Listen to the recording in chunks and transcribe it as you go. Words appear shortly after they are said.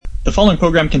The following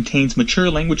program contains mature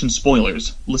language and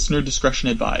spoilers. Listener discretion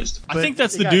advised. I think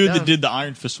that's the dude that did the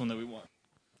Iron Fist one that we want.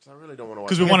 I really don't want to watch.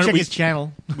 Because we wanted check his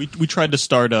channel. We tried to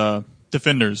start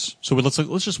Defenders, so let's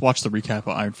just watch the recap of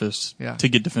Iron Fist to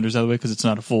get Defenders out of the way because it's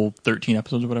not a full 13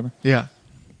 episodes or whatever. Yeah,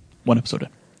 one episode in.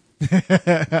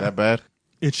 That bad?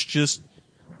 It's just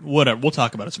whatever. We'll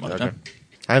talk about it some other time.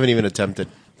 I haven't even attempted,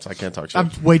 so I can't talk shit.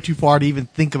 I'm way too far to even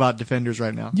think about Defenders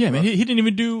right now. Yeah, man, he didn't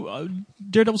even do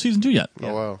Daredevil season 2 yet.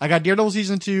 Oh wow! I got Daredevil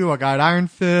season 2. I got Iron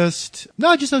Fist.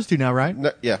 No, just those two now, right?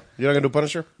 No, yeah, you're not gonna do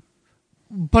Punisher?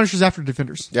 Punisher's after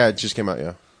Defenders. Yeah, it just came out.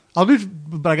 Yeah, I'll do,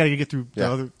 but I got to get through. Yeah.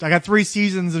 The other. I got 3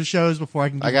 seasons of shows before I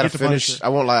can. I gotta get to finish. Punisher. I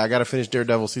won't lie. I gotta finish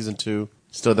Daredevil season 2.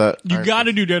 Still that You got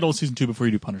to do Daredevil season 2 before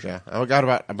you do Punisher. Yeah, I got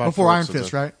about before 4 Iron episodes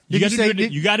Fist, in. right? You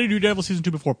Did got to do Daredevil season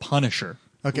 2 before Punisher.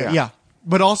 Okay, yeah,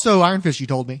 but also Iron Fist. You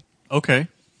told me. Okay,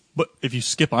 but if you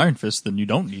skip Iron Fist, then you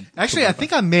don't need. Actually, I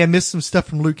think I may have missed some stuff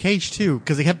from Luke Cage too,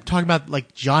 because they kept talking about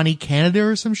like Johnny Canada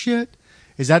or some shit.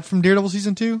 Is that from Daredevil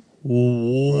season 2?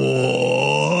 Whoa.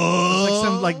 Like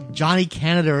some like Johnny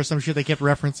Canada or some shit they kept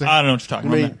referencing. I don't know what you're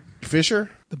talking You about. mean Fisher?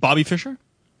 The Bobby Fischer?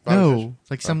 No,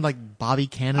 it's like some like Bobby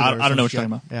Canada. I or don't some know what shit. you're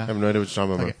talking I Yeah. have no idea what you're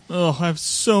talking about. Oh, I have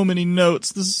so many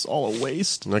notes. This is all a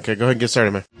waste. Okay, go ahead and get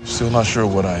started, man. Still not sure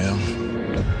what I am.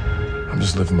 I'm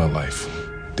just living my life,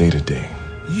 day to day.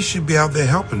 You should be out there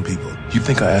helping people. You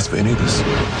think I asked for any of this?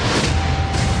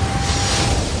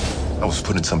 I was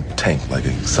put in some tank like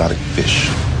an exotic fish.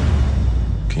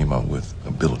 Came out with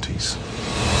abilities.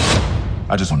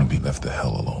 I just want to be left the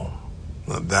hell alone.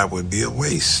 Well, that would be a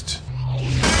waste.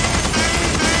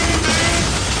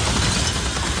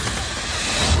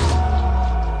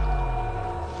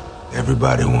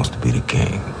 Everybody wants to be the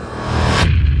king.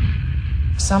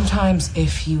 Sometimes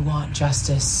if you want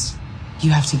justice,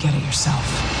 you have to get it yourself.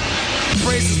 You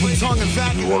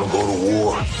want to go to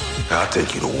war? I'll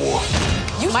take you to war.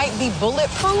 You might be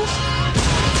bulletproof,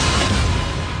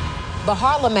 but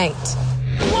Harlem ain't.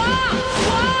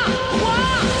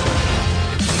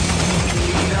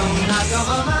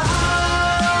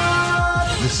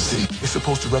 This city is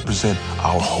supposed to represent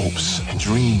our hopes and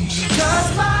dreams.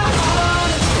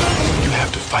 You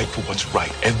have to fight for what's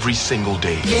right every single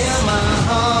day.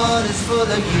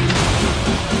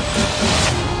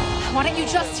 Why don't you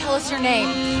just tell us your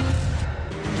name?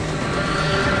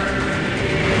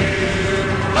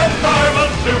 Let's Marvel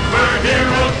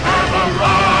superheroes have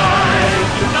arrived.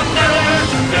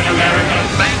 Captain America,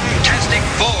 Fantastic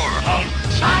Four, Hulk,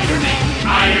 Spider-Man,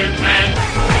 Iron Man,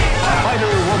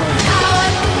 Spider-Woman,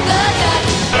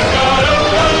 the God of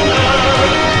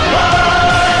Thunder,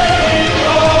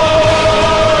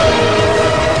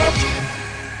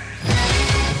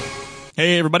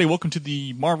 Hey, everybody. Welcome to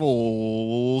the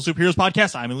Marvel Superheroes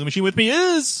Podcast. I'm Illumination. Machine. With me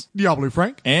is Diablo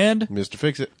Frank. and Mr.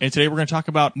 Fix-It. today we're going to talk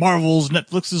about Marvel's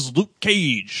Netflix's Luke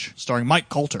Cage, starring Mike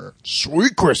Coulter.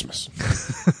 Sweet Christmas.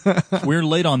 We're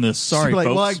late on this. Sorry, Like,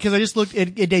 folks. well, because I just looked.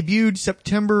 It debuted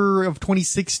September of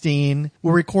 2016.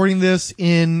 We're recording this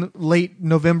in late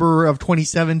November of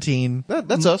 2017.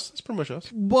 That's us. That's pretty much us.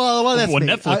 Well, that's Well, me.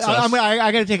 Netflix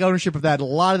I got to take ownership of that. A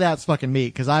lot of that's fucking me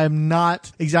because I am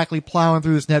not exactly plowing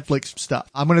through this Netflix stuff.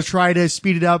 I'm going to try to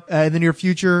speed it up in the near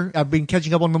future. I've been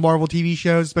catching up on the Marvel TV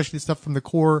shows, especially the stuff from the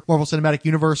core Marvel Cinematic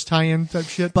Universe tie-in type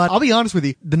shit. But I'll be honest with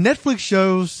you, the Netflix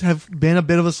shows have been a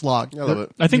bit of a slog. I love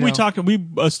it. I think you we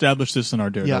know. we established this in our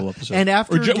Daredevil Yeah. episode. And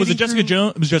after was it getting Jessica through-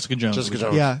 Jones? It was Jessica Jones. Jessica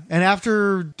Jones. Yeah, and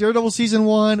after Daredevil season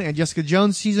 1 and Jessica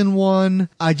Jones season 1,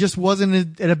 I just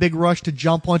wasn't in a big rush to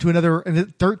jump onto another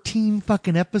 13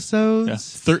 fucking episodes. Yeah,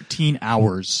 13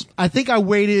 hours. I think I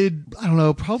waited, I don't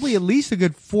know, probably at least a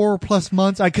good 4+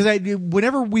 months. Because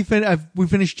whenever we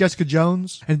finished Jessica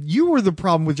Jones, and you were the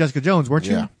problem with Jessica Jones, weren't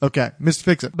you? Yeah. Okay, Mr.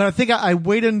 Fix-It. But I think I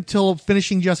waited until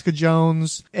finishing Jessica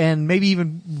Jones and maybe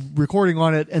even recording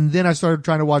on it, and then I started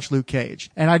trying to watch Luke Cage.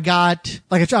 And I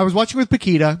was watching with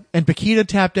Paquita, and Paquita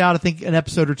tapped out, I think, an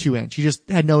episode or 2 in. She just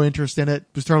had no interest in it,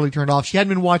 was totally turned off. She hadn't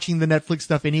been watching the Netflix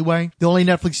stuff anyway. The only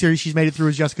Netflix series she's made it through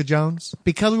is Jessica Jones.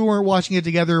 Because we weren't watching it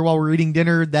together while we were eating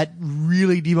dinner, that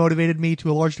really demotivated me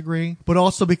to a large degree. But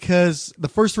also because the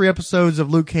first 3 episodes of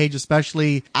Luke Cage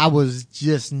especially, I was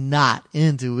just not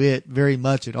into it very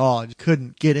much at all. I just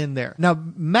couldn't get in there. Now,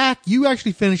 Mac, you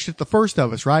actually finished it the first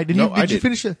of us, right? No, I Did you did.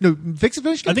 finish it? No, Fix-It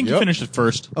finished it? I think you Yep. finished it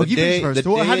first. Oh, you day- finished first. the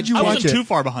Well, how day- did you I watch wasn't it? too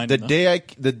far behind. The though.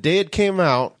 day it came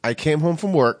out, I came home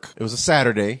from work. It was a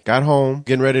Saturday. Got home,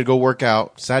 getting ready to go work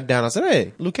out. Sat down. I said,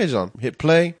 "Hey, Luke Cage is on." Hit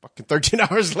play. Fucking 13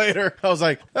 hours later, I was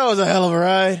like, "That was a hell of a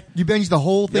ride." You binged the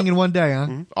whole thing in one day, huh?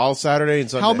 All Saturday and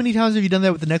Sunday. How many times have you done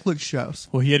that with the Netflix show? those.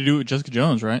 Well, he had to do it with Jessica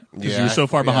Jones, right? Because you were so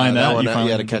far yeah, behind that. one You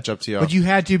finally had to catch up to y'all. But you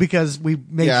had to because we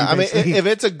made Yeah, you. I mean, basically- if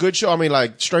it's a good show, I mean,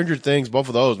 like Stranger Things, both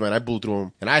of those, man, I blew through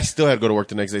them, and I still had to go to work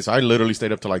the next day. So I literally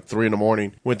stayed up till like 3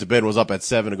 a.m. Went to bed, was up at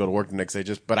 7 to go to work the next day.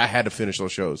 But I had to finish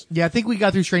those shows. Yeah, I think we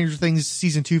got through Stranger Things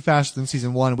season 2 faster than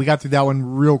season 1. We got through that one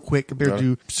real quick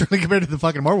certainly compared to the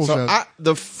fucking Marvel So shows.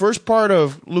 the first part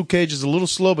of Luke Cage is a little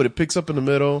slow, but it picks up in the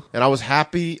middle, and I was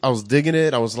happy. I was digging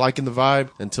it. I was liking the vibe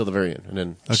until the very end, and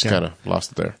then just Okay. kind of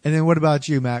lost it there. And then what about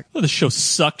you, Mac? Well, the show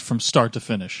sucked from start to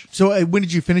finish. So when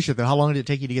did you finish it, though? How long did it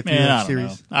take you to get through Man, the I don't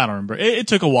series? know. I don't remember. It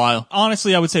took a while.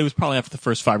 Honestly, I would say it was probably after the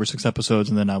first 5 or 6 episodes,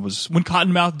 and then when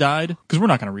Cottonmouth died, because we're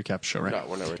not going to recap the show, right? No,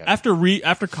 we're not recapping.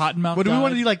 After Cottonmouth What do we died,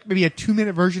 want to do? Like maybe a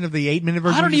 2-minute version of the 8-minute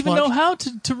version? I don't we just even know watched?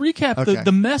 how to recap Okay.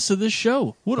 the mess of this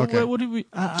show. What Okay. do we?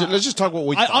 Let's just talk what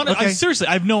we thought. Okay. Seriously,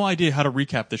 I have no idea how to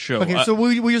recap the show. Okay, so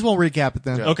we just won't recap it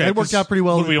then. Okay, It worked out pretty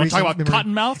well. What do we want to talk recent about?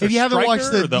 memory. Cottonmouth? Or If you haven't watched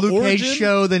Stryker, the or Luke Cage Origin?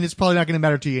 show, then it's probably not going to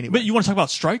matter to you anyway. But you want to talk about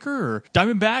Stryker or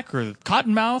Diamondback or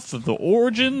Cottonmouth or the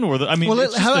Origin or I mean, Well,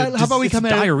 it's just how about we it's come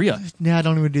at it- diarrhea? Nah, I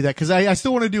don't even do that because I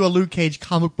still want to do a Luke Cage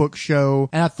comic book show,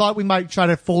 and I thought we might try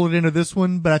to fold it into this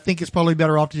one, but I think it's probably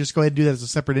better off to just go ahead and do that as a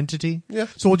separate entity. Yeah.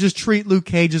 So we'll just treat Luke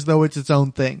Cage as though it's its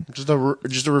own thing. Just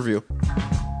a review.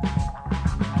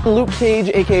 Luke Cage,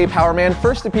 aka Power Man,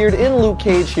 first appeared in Luke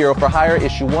Cage Hero for Hire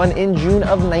issue 1 in June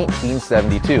of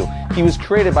 1972. He was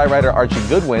created by writer Archie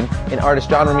Goodwin and artist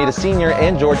John Romita Sr.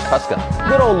 and George Tuska.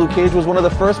 Good old Luke Cage was one of the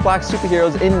first black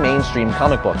superheroes in mainstream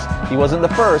comic books. He wasn't the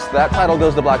first, that title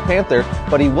goes to Black Panther,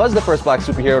 but he was the first black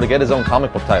superhero to get his own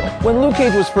comic book title. When Luke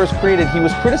Cage was first created, he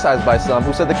was criticized by some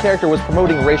who said the character was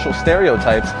promoting racial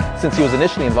stereotypes since he was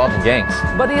initially involved in gangs.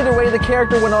 But either way, the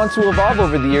character went on to evolve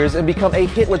over the years and become a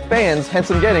hit with fans, hence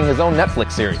him getting his own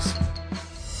Netflix series.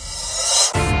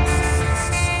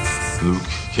 Luke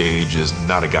Cage is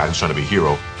not a guy who's trying to be a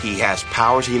hero. He has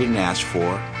powers he didn't ask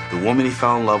for. The woman he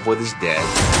fell in love with is dead.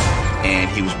 And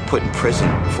he was put in prison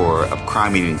for a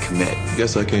crime he didn't commit.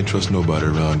 Guess I can't trust nobody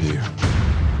around here,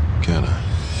 can I?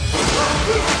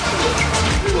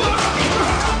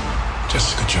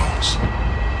 Jessica Jones.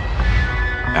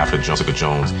 After Jessica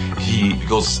Jones, he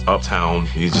goes uptown.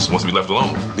 He just wants to be left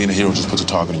alone. Being a hero just puts a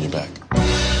target on your back.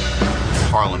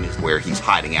 Harlem is where he's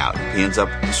hiding out. He ends up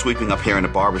sweeping up here in a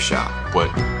barbershop. But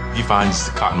he finds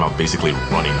Cottonmouth basically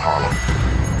running Harlem.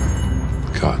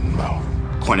 Cottonmouth.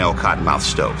 Cornell Cottonmouth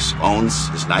Stokes owns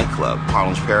his nightclub,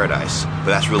 Harlem's Paradise. But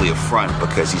that's really a front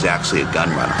because he's actually a gun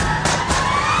runner.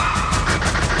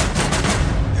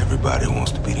 Everybody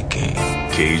wants to be the king.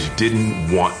 Cage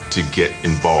didn't want to get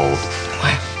involved.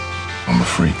 What? I'm a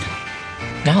freak.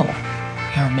 No.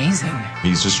 You're amazing.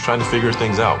 He's just trying to figure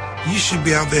things out. You should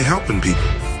be out there helping people.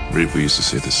 Reaper used to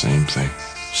say the same thing.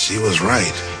 She was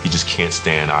right. He just can't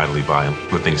stand idly by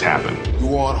and let things happen. You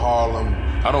want Harlem?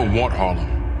 I don't want Harlem.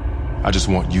 I just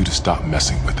want you to stop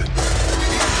messing with it.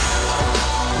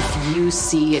 If you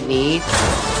see a need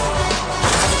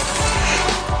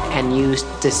and you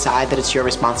decide that it's your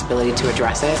responsibility to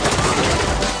address it,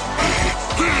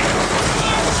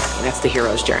 that's the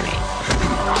hero's journey.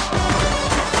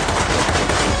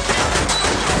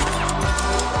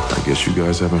 I guess you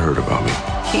guys haven't heard about me.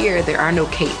 Here, there are no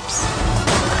capes.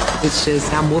 It's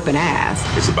just, I'm whooping ass.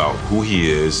 It's about who he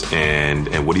is and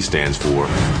what he stands for.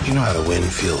 You know how the wind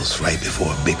feels right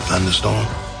before a big thunderstorm?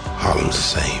 Harlem's the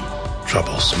same.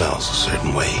 Trouble smells a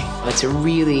certain way. It's a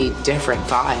really different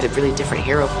vibe, a really different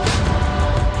hero.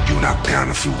 You knocked down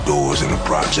a few doors in the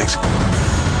projects.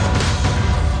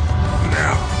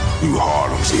 Now, you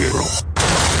Harlem's hero.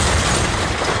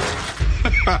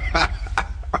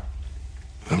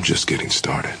 I'm just getting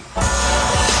started.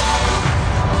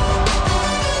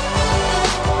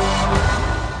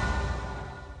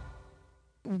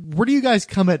 Where do you guys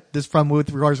come at this from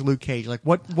with regards to Luke Cage? Like,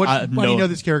 why do you know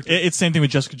this character? It's the same thing with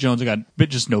Jessica Jones. I got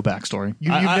just no backstory.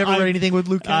 You've never read anything with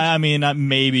Luke Cage? I mean,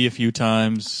 maybe a few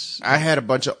times. I had a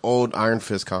bunch of old Iron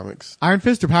Fist comics. Iron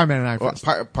Fist or Power Man and Iron Well,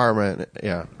 Fist? Power Man,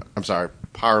 yeah. I'm sorry.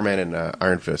 Power Man and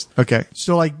Iron Fist. Okay.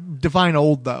 So, like, define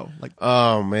old, though. Like,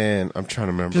 Oh, man. I'm trying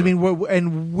to remember. 'cause, I mean,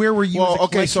 and where were you as a Well,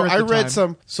 okay, so collector at I the read time?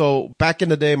 some. So back in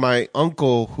the day, my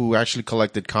uncle, who actually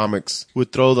collected comics,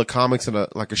 would throw the comics in a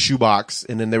shoebox,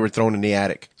 and then they were thrown in the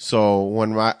attic. So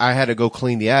when I had to go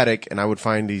clean the attic, and I would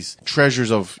find these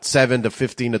treasures of 7 to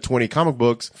 15 to 20 comic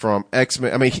books from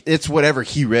X-Men. I mean, it's whatever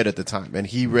he read at the time, and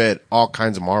he read all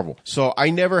kinds of Marvel. So I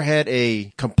never had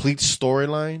a complete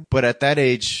storyline, but at that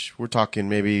age, we're talking fucking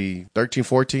maybe 13,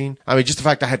 14. I mean, just the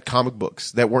fact I had comic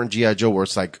books that weren't G.I. Joe where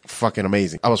it's like fucking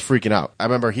amazing. I was freaking out. I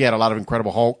remember he had a lot of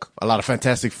Incredible Hulk, a lot of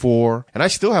Fantastic Four, and I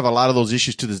still have a lot of those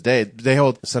issues to this day. They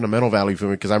hold sentimental value for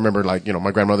me because I remember, like, you know,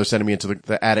 my grandmother sending me into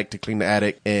the attic to clean the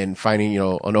attic and finding, you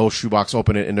know, an old shoebox,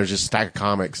 open it, and there's just a stack of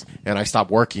comics. And I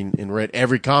stopped working and read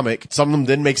every comic. Some of them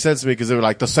didn't make sense to me because they were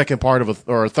like the second part of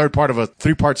a third part of a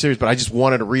 3-part series, but I just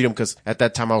wanted to read them because at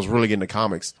that time I was really getting into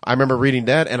comics. I remember reading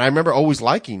that, and I remember always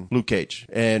liking Luke Cage.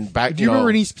 And back, do you remember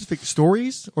any specific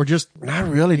stories or just? Not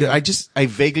really. Yeah. I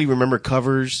vaguely remember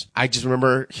covers. I just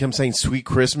remember him saying "Sweet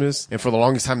Christmas," and for the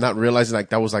longest time not realizing like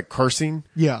that was like cursing.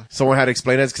 Yeah. Someone had to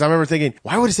explain that because I remember thinking,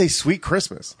 why would it say "Sweet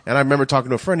Christmas"? And I remember talking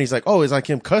to a friend. He's like, oh, it's like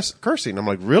him cursing. I'm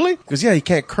like, really? Because yeah, he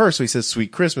can't curse, so he says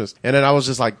 "Sweet Christmas." And then I was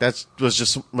just like, that was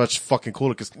just much fucking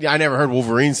cooler because I never heard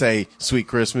Wolverine say "Sweet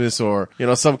Christmas" or, you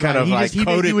know, some kind of like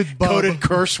coded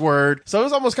curse word. So it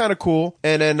was almost kind of cool.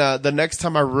 And then the next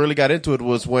time I really got into it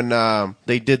was when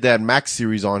they did that Max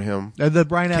series on him. The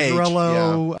Brian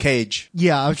Azzarello. Yeah. Cage.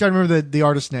 Yeah, I was trying to remember the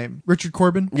artist's name. Richard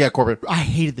Corbin? Yeah, Corbin. I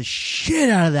hated the shit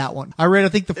out of that one. I read, I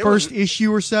think, the first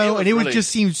issue or so, and it would just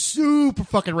seem super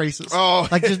fucking racist. Oh,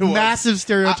 like just massive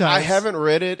stereotypes. I haven't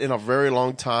read it in a very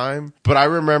long time, but I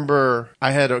remember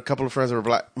I had a couple of friends that were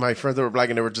black. My friends that were black,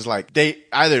 and they were just like, they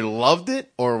either loved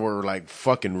it or were like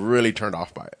fucking really turned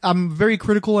off by it. I'm very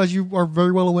critical, as you are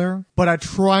very well aware, but I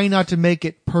try not to make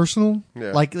it personal.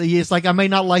 Yeah. Like, it's like I may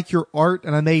not like your art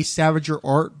and I may savage your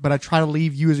art, but I try to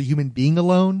leave you as a human being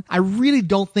alone. I really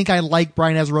don't think I like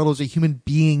Brian Azzarello as a human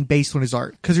being based on his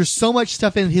art, because there's so much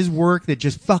stuff in his work that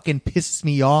just fucking pisses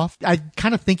me off. I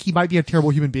kind of think he might be a terrible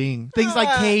human being. Things like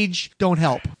Cage don't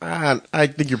help. I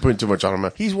think you're putting too much on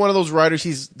him. He's one of those writers.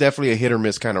 He's definitely a hit or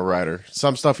miss kind of writer.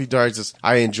 Some stuff he does,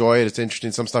 I enjoy it. It's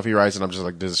interesting. Some stuff he writes, and I'm just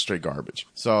like, this is straight garbage.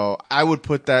 So I would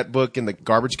put that book in the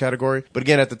garbage category. But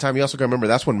again, at the time, you also got to remember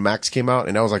that's when Max came out,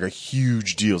 and that was like a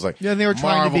huge deal. It's like, yeah, they were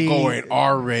trying Marvel to be going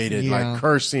R-rated, like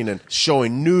cursing and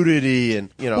showing nudity, and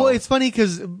you know. Well, it's funny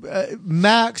because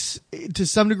Max, to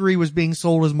some degree, was being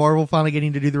sold as Marvel finally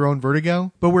getting to do their own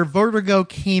Vertigo, but where Vertigo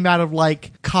came out of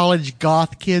like college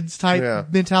goth kids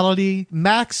type mentality,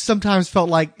 Max sometimes felt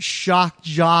like shock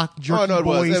jock jerky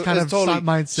boys kind of totally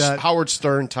mindset. Howard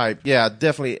Stern type. Yeah,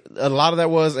 definitely. A lot of that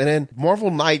was, and then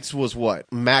Marvel Knights was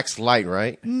what? Max Light,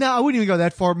 right? No, I wouldn't even go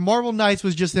that far. Marvel Knights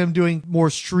was just them doing more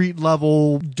street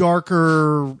level,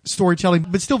 darker storytelling,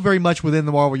 but still very much within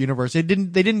the Marvel universe. They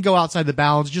didn't go outside the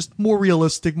bounds, just more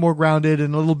realistic, more grounded,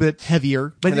 and a little bit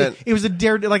heavier. But it was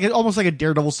almost like a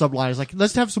Daredevil subline. It's like,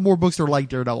 let's have some more books that are like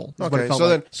Daredevil.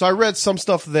 Okay, so I read some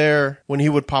stuff there when he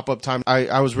would pop up time.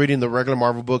 I was reading the regular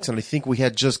Marvel books, and I think we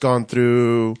had just gone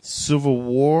through Civil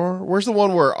War. Where's the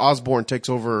one where Osborn takes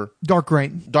over? Dark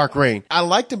Reign. I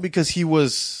liked him because he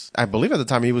was, I believe at the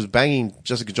time, he was banging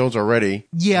Jessica Jones already.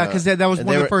 Yeah, because that was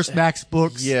one of the first Max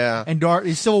books. Yeah. And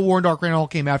Civil War and Dark Reign all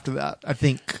came after that, I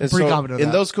think. I'm pretty confident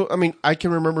of that. I mean, I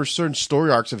can remember certain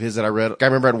story arcs of his that I read. I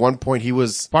remember at one point he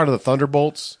was part of the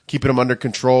Thunderbolts, keeping them under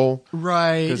control.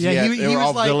 Right. Yeah, he were was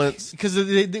all like, villains. because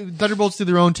the Thunderbolts did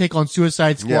their own take on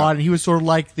Suicide Squad, and he was sort of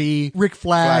like the Rick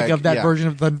Flag of that version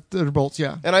of the Thunderbolts,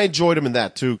 yeah. And I enjoyed him in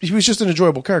that, too. He was just an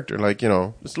enjoyable character, like, you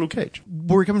know, it's Luke Cage.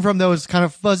 Where we're coming from, though, is kind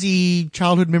of fuzzy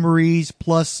childhood memories,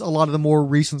 plus a lot of the more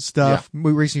recent stuff.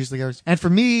 Recent use of the characters. And for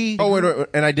me... Oh, wait.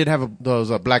 And I did have those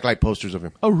blacklight posters of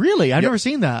him. Oh, really? I've never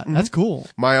seen that. Mm-hmm. That's cool.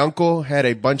 My uncle had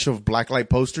a bunch of blacklight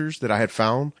posters that I had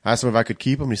found. I asked him if I could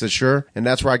keep them. He said, sure. And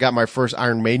that's where I got my first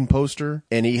Iron Maiden poster.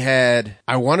 And he had,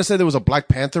 I want to say there was a Black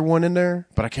Panther one in there,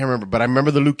 but I can't remember. But I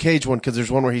remember the Luke Cage one because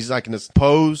there's one where he's like in this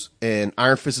pose and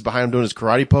Iron Fist is behind him doing his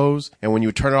karate pose. And when you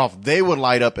would turn it off, they would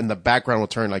light up and the background would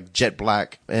turn like jet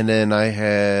black. And then I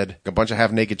had a bunch of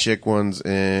half-naked chick ones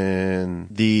and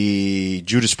the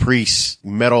Judas Priest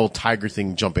metal tiger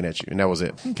thing jumping at you. And that was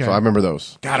it. Okay. So I remember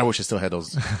those. God, I wish I still had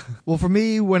those. Well, for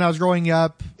me, when I was growing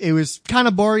up, it was kind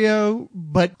of barrio,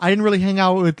 but I didn't really hang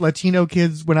out with Latino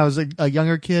kids when I was a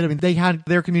younger kid. I mean, they had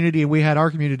their community and we had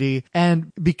our community.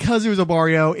 And because it was a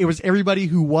barrio, it was everybody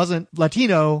who wasn't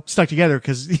Latino stuck together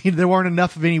because there weren't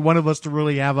enough of any one of us to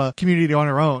really have a community on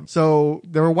our own. So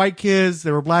there were white kids,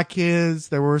 there were black kids,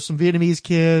 there were some Vietnamese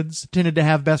kids, tended to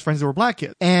have best friends that were black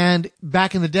kids. And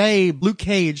back in the day, Luke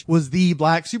Cage was the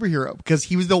black superhero because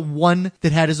he was the one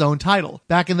that had his own title.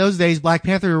 Back in those days, Black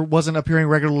Panther wasn't appearing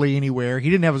regularly anywhere. He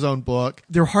didn't have his own book.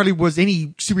 There hardly was any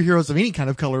superheroes of any kind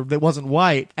of color that wasn't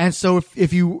white. And so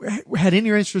if you had any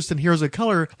interest in heroes of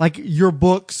color, like your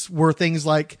books were things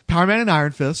like Power Man and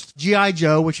Iron Fist, G.I.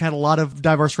 Joe, which had a lot of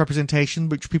diverse representation,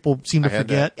 which people seem to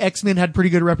forget. X-Men had pretty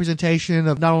good representation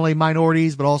of not only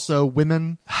minorities, but also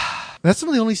women. That's some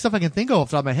of the only stuff I can think of off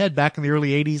the top of my head back in the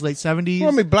early 80s, late 70s. Well,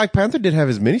 I mean, Black Panther did have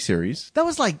his miniseries. That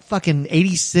was like fucking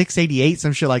 86, 88,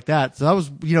 some shit like that. So that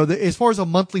was, as far as a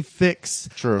monthly fix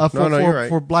True. for, right.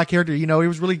 for Black character, it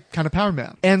was really kind of Power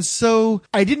Man. And so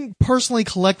I didn't personally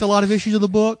collect a lot of issues of the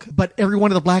book, but every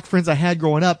one of the black friends I had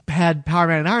growing up had Power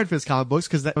Man and Iron Fist comic books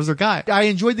because that was their guy. I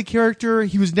enjoyed the character.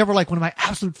 He was never like one of my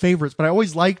absolute favorites, but I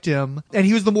always liked him. And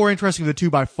he was the more interesting of the two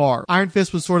by far. Iron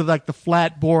Fist was sort of like the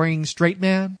flat, boring, straight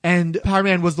man. And Power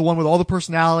Man was the one with all the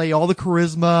personality, all the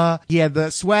charisma. He had the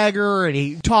swagger, and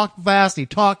he talked fast, he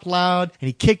talked loud, and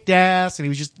he kicked ass, and he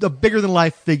was just a bigger than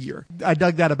life figure. I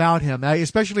dug that about him. I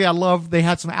love they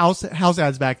had some house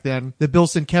ads back then that Bill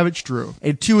Sienkiewicz drew,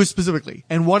 and two specifically.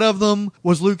 And one of them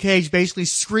was Luke Cage basically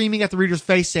screaming at the reader's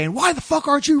face saying, "Why the fuck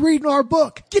aren't you reading our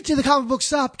book? Get to the comic book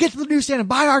shop, get to the newsstand and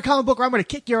buy our comic book or I'm going to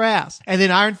kick your ass." And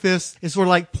then Iron Fist is sort of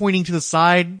like pointing to the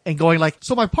side and going like,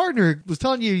 "So my partner was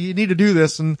telling you need to do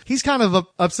this, and he's kind of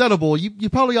upsettable. You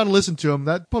probably ought to listen to him.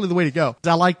 That's probably the way to go."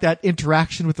 I like that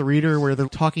interaction with the reader where they're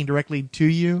talking directly to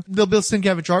you. The Bill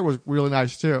Sienkiewicz art was really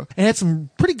nice too. It had some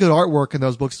pretty good artwork in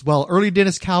those books as well. Early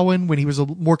Dennis Cowan, when he was a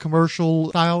more commercial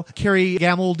style. Kerry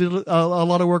Gamble did a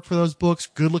lot of work for those books.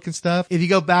 Good looking stuff. If you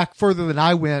go back further than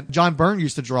I went, John Byrne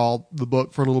used to draw the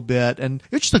book for a little bit, and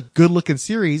it's just a good looking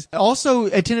series. Also,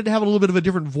 it tended to have a little bit of a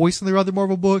different voice than their other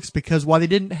Marvel books because while they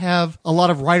didn't have a lot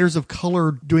of writers of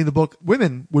color doing the book,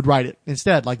 women would write it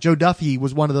instead. Like Joe Duffy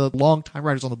was one of the long-time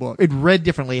writers on the book. It read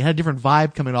differently. It had a different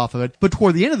vibe coming off of it. But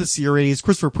toward the end of the series,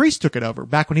 Christopher Priest took it over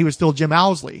back when he was still Jim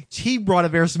Owsley. He brought a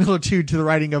verisimilitude to the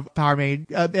writing of Power Man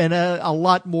and a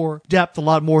lot more depth, a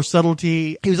lot more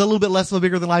subtlety. He was a little bit less of a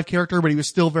bigger than life character, but he was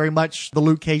still very much the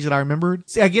Luke Cage that I remembered.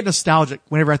 See, I get nostalgic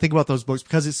whenever I think about those books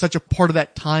because it's such a part of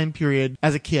that time period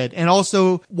as a kid. And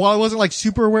also, while I wasn't like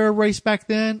super aware of race back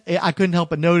then, I couldn't help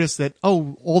but notice that,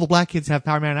 all the black kids have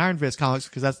Power Man and Iron Fist comics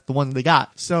because that's the one they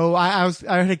got. So I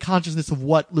had a consciousness of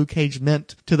what Luke Cage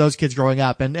meant to those kids growing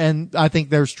up. And I think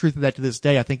there's truth in that to this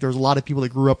day. I think there's a lot of people that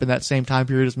grew up in that same time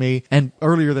period as me and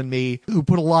earlier than me who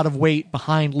put a lot of weight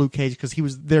behind Luke Cage because he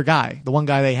was their guy, the one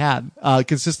guy they had,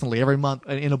 consistently every month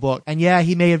in a book. And yeah,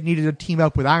 he may have needed to team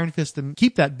up with Iron Fist to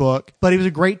keep that book, but it was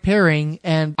a great pairing,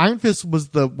 and Iron Fist was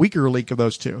the weaker link of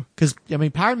those two. Because,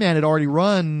 Power Man had already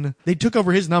run, they took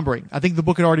over his numbering. I think the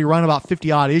book had already run about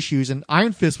 50 odd issues, and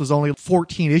Iron Fist was only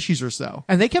 14 issues or so.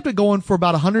 And they kept it going for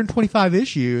about 125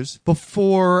 issues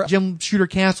before Jim Shooter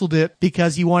canceled it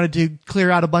because he wanted to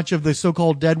clear out a bunch of the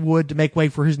so-called deadwood to make way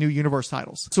for his new universe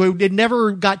titles. So it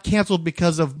never got canceled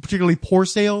because of particularly poor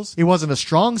sales. It wasn't a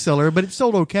strong seller, but it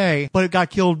sold okay, but it got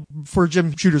killed for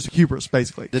Jim Shooter's hubris,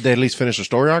 basically. Did they at least finish the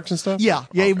story arcs and stuff? Yeah.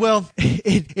 Okay. Well,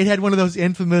 it had one of those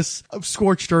infamous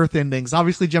scorched earth endings.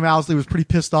 Obviously, Jim Owsley was pretty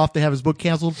pissed off to have his book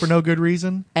canceled for no good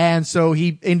reason, and so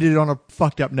he ended it on a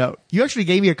fucked up note. You actually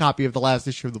gave me a copy of the last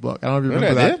issue of the book. I don't know if you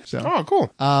remember that. So. Oh,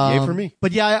 cool. Yay for me.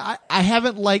 But yeah, I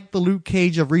haven't liked the Luke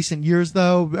Cage of recent years,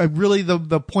 though. Really,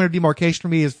 the point of demarcation for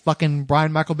me is fucking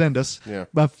Brian Michael Bendis. Yeah.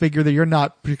 A figure that you're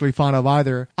not particularly fond of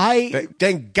either.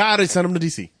 Thank God they sent him to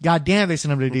DC. God damn, they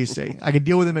sent him to DC. I could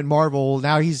deal with him at Marvel.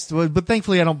 Now but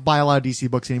thankfully I don't buy a lot of DC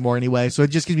books anymore anyway, so it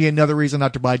just gives me another reason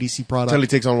not to buy DC products. Until he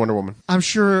takes on Wonder Woman. I'm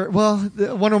sure,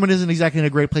 Wonder Woman isn't exactly in a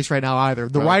great place right now either.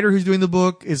 The writer who's doing the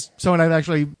book is someone I've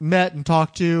actually met and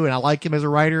talked to, and I like him as a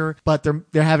writer, but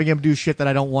they're having him do shit that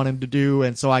I don't want him to do,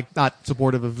 and so I'm not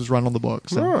supportive of his run on the book,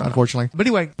 unfortunately. But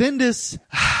anyway, Bendis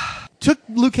took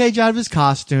Luke Cage out of his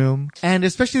costume, and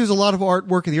especially there's a lot of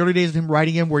artwork in the early days of him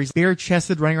writing him where he's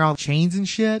bare-chested running around with chains and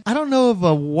shit. I don't know if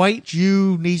a white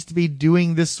Jew needs to be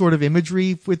doing this sort of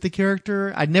imagery with the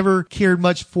character. I never cared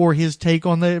much for his take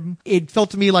on them. It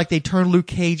felt to me like they turned Luke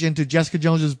Cage into Jessica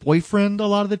Jones's boyfriend a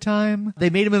lot of the time.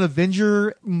 They made him an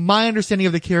Avenger. My understanding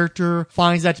of the character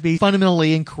finds that to be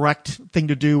fundamentally incorrect thing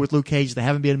to do with Luke Cage, to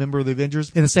have him be a member of the Avengers.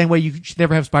 In the same way you should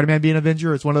never have Spider-Man be an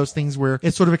Avenger. It's one of those things where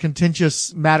it's sort of a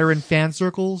contentious matter in fan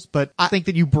circles, but I think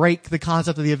that you break the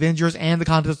concept of the Avengers and the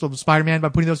concept of Spider-Man by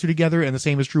putting those two together, and the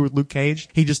same is true with Luke Cage.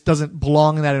 He just doesn't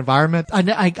belong in that environment.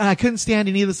 I couldn't stand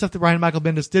any of the stuff that Brian Michael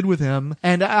Bendis did with him,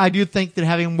 and I do think that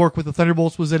having him work with the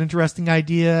Thunderbolts was an interesting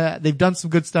idea. They've done some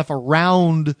good stuff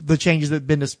around the changes that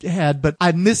Bendis had, but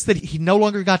I missed that he no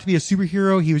longer got to be a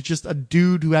superhero. He was just a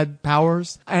dude who had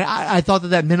powers. I thought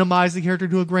that minimized the character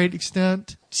to a great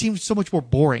extent. seemed so much more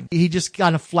boring. He just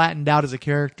kind of flattened out as a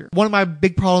character. One of my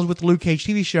big problems with the Luke Cage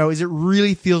TV show is it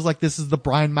really feels like this is the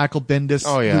Brian Michael Bendis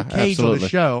Luke Cage of the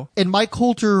show. And Mike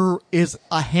Coulter is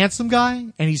a handsome guy,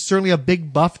 and he's certainly a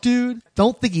big buff dude.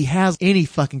 Don't think he has any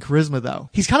fucking charisma, though.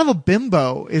 He's kind of a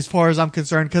bimbo as far as I'm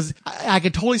concerned, because I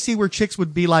could totally see where chicks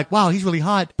would be like, wow, he's really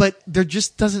hot, but there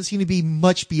just doesn't seem to be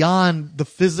much beyond the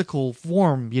physical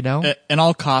form, you know? And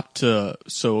I'll cop to,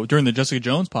 so during the Jessica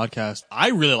Jones podcast, I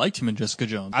really liked him in Jessica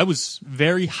Jones. I was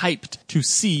very hyped to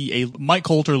see a Mike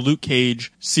Coulter, Luke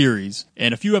Cage series.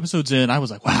 And a few episodes in, I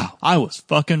was like, wow, I was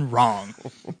fucking wrong.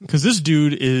 Because this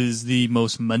dude is the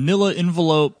most manila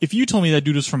envelope. If you told me that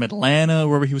dude was from Atlanta,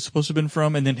 wherever he was supposed to have been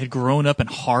from, and then had grown up in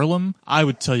Harlem, I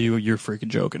would tell you you're freaking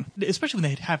joking. Especially when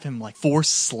they'd have him like force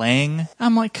slang.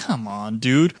 I'm like, come on,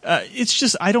 dude. It's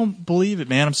just, I don't believe it,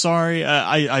 man. I'm sorry.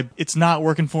 It's not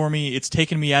working for me. It's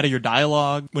taking me out of your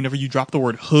dialogue whenever you drop the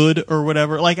word hood or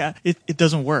whatever. Like, it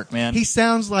doesn't work, man. He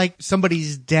sounds like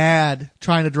somebody's dad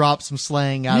trying to drop some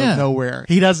slang out of nowhere.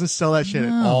 He doesn't sell that shit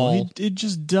at all. It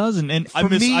just doesn't. And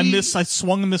I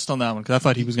swung and missed on that one because I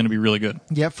thought he was going to be really good.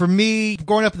 Yeah, for me,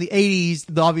 growing up in the 80s,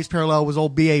 the obvious parallel was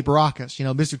old B.A. Baracus. You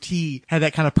know, Mr. T had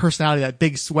that kind of personality, that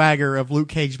big swagger of Luke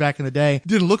Cage back in the day.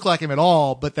 Didn't look like him at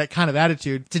all, but that kind of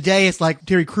attitude. Today, it's like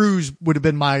Terry Crews would have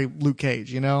been my Luke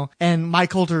Cage, you know? And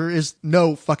Mike Coulter is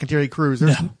no fucking Terry Crews.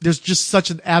 There's just such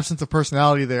an absence of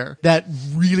personality there that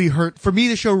really hurt. For me,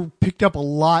 the show picked up a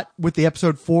lot with the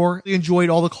episode 4. I enjoyed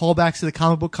all the callbacks to the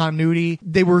comic book continuity.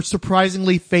 They were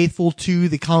surprisingly faithful to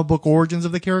the comic book origins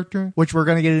of the character, which we're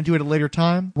going to get into at a later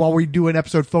time while we do an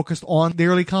episode focused on the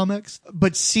early comics.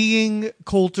 But seeing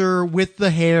Coulter with the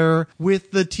hair,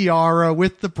 with the tiara,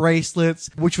 with the bracelets,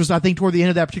 which was, I think, toward the end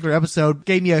of that particular episode,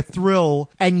 gave me a thrill.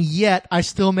 And yet, I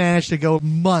still managed to go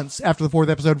months after the 4th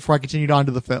episode before I continued on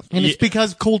to the 5th. And it's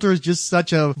because Coulter is just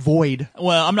such a void.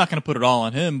 Well, I'm not going to put it all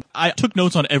on him. I took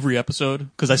notes on every episode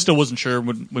because I still wasn't sure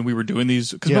when we were doing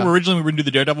these. Because originally we were going to do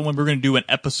the Daredevil one, we were going to do an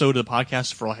episode of the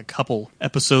podcast for like a couple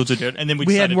episodes of Daredevil. And then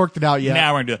we hadn't worked it out yet.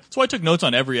 Now we're going to do it. So I took notes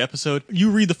on every episode.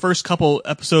 You read the first couple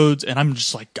episodes and I'm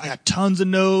just like, I got tons of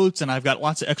notes and I've got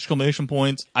lots of exclamation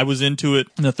points. I was into it.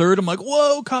 In the 3rd, I'm like,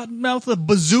 whoa, Cottonmouth, the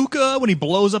bazooka when he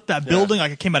blows up that building,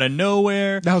 like it came out of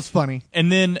nowhere. That was funny.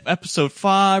 And then episode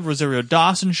 5, Rosario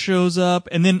Dawson shows up.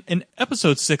 And then in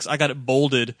episode 6, I got it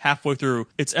bolded halfway through.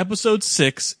 It's episode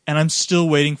 6 and I'm still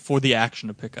waiting for the action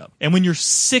to pick up. And when you're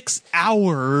 6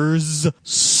 hours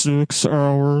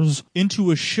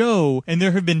into a show and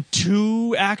there have been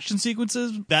 2 action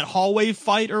sequences, that hallway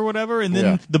fight or whatever, and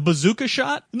then the bazooka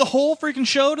shot, and the whole freaking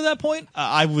show to that point,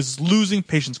 I was losing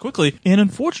patience quickly. And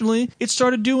unfortunately, it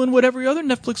started doing what every other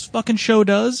Netflix fucking show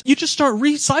does. You just start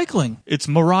recycling. It's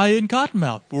Mariah and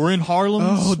Cottonmouth. We're in Harlem,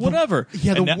 whatever.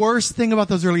 The worst thing about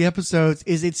those early episodes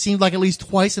is it seemed like at least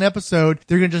twice an episode,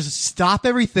 they're going to just stop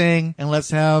everything and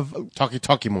let's have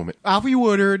talkie moment. Alfre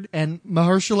Woodard and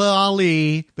Mahershala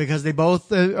Ali, because they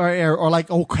both are like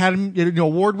Academy,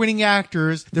 award-winning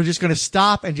actors. They're just going to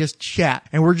stop and just chat.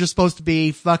 And we're just supposed to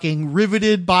be fucking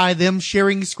riveted by them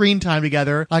sharing screen time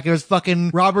together. Like it was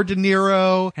fucking Robert De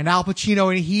Niro and Al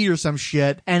Pacino in Heat or some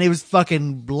shit. And it was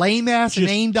fucking lame-ass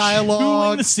inane dialogue.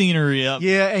 Chewing the scenery up.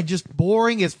 Yeah, and just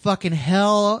boring as fucking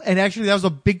hell. And actually, that was a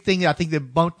big thing that I think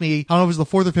that bumped me. I don't know if it was the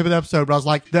 4th or 5th episode, but I was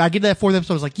like, I get to that 4th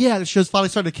episode, I was like, yeah, the show's finally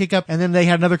starting to kick up. And then they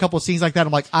had another couple of scenes like that.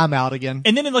 I'm like, I'm out again.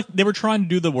 And then they were trying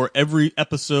to do where every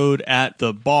episode at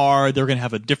the bar, they're going to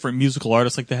have a different musical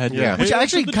artist like they had. Yeah. Which I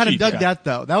actually kind of dug that,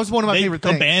 though. That was one of my favorite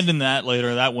things. They abandoned that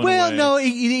later. That went away. Well, no,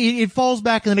 it falls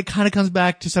back and then it kind of comes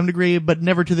back to some degree, but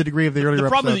never to the degree of the earlier episodes. The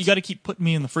problem is you got to keep putting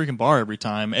me in the freaking bar every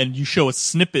time, and you show a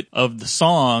snippet of the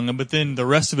song, but then the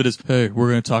rest of it is, hey, we're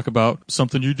going to talk about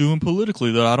something you're doing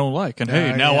politically that I don't like, and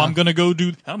hey, now I'm going to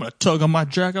I'm going to tug on my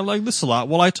jacket like this a lot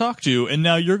while I talk to you, and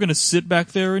now you're going to sit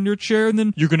back there in your chair, and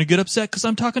then you're going to get upset because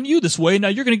I'm talking to you this way. Now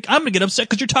I'm going to get upset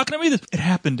because you're talking to me this. It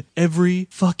happened every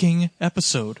fucking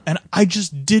episode, and I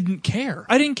just didn't care.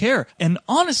 I didn't care, and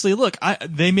honestly, look,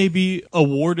 they may be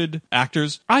awarded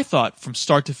actors. I thought from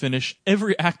start to finish,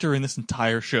 every actor in this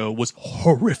entire show was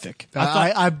horrific.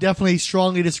 I definitely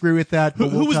strongly disagree with that.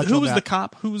 Who was the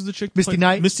cop? Who was the chick? Misty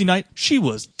Knight. Misty Knight. She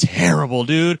was terrible,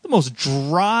 dude. The most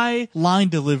dry line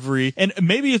delivery. And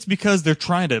maybe it's because they're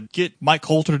trying to get Mike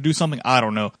Coulter to do something. I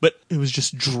don't know. But it was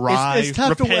just dry. It's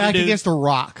tough to act against a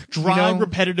rock. Dry,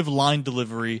 repetitive line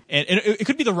delivery. And it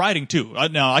could be the writing, too.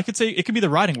 Now, I could say it could be the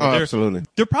writing. Where absolutely.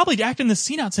 They're probably acting the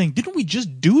scene out saying, didn't we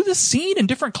just do the scene in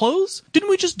different clothes? Didn't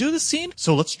we just do the scene?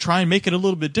 So let's try and make it a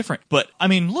little bit different. But, I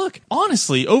mean, look,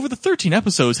 honestly, over the 13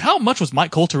 episodes, how much was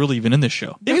Mike Coulter really even in this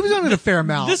show? He was on it a fair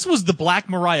amount. This was the Black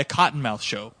Mariah Cottonmouth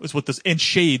show, is what this, and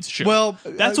Shades show. Well,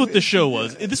 that's what the show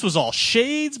was. this was all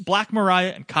Shades, Black Mariah,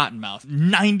 and Cottonmouth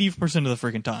 90% of the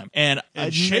freaking time. And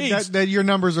Shades. That your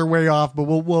numbers are way off, but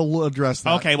we'll address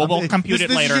that. Okay, well, we'll compute it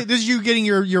later. This is you getting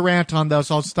your rant on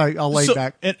those. I'll lay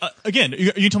back. And, again,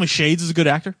 you tell me Shades is a good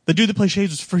actor? The dude that plays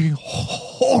Shades was freaking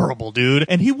horrible, dude.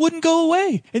 And he wouldn't go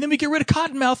away. And then we get rid of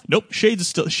Cottonmouth. Nope, Shades is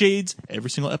still Shades every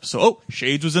single episode. Oh,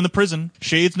 Shades was in the prison.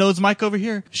 Shades knows Mike over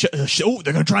here. Oh,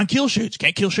 they're gonna try and kill Shades.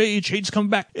 Can't kill Shades. Shades coming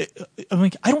back. I'm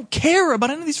like, I don't care about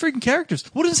any of these freaking characters.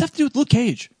 What does this have to do with Luke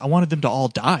Cage? I wanted them to all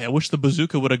die. I wish the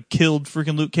bazooka would have killed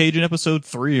freaking Luke Cage in episode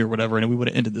 3 or whatever, and we would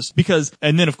have ended this.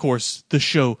 And then of course the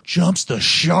show jumps the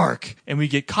shark, and we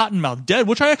get Cottonmouth dead,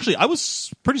 which I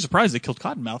was pretty surprised they killed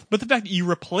Cottonmouth. But the fact that you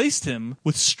replaced him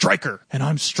with Stryker, and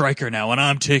I'm Stryker now, and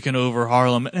I'm taking over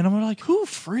Harlem, and I'm like, who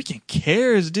freaking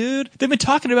cares, dude? They've been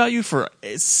talking about you for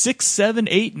 6, 7,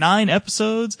 8, 9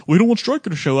 episodes. We don't want Stryker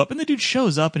to show up, and the dude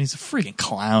shows up, and he's a freaking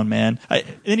clown, man.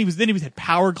 Then he had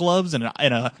power gloves and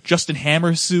a Justin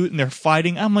Hammer suit, and they're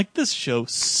fighting. I'm like, this show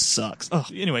sucks. Oh,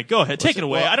 anyway, go ahead, take it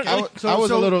away. Well, I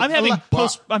don't.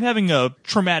 I'm having a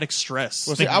traumatic stress.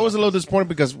 Well, see, I was a little disappointed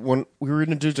because when we were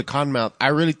introduced to Cottonmouth, I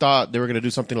really thought they were going to do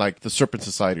something like the Serpent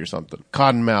Society or something.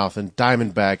 Cottonmouth and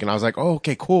Diamondback, and I was like, oh,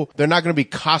 okay, cool. They're not going to be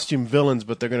costume villains,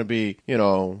 but they're going to be,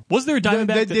 Was there a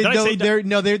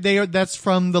Diamondback? That's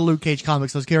from the Luke Cage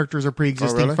comics. Those characters are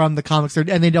pre-existing really? from the comics,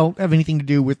 and they don't have anything to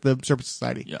do with the Serpent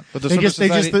Society. Yeah, but the Serpent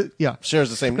Society shares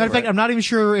the same name. Matter of fact, right? I'm not even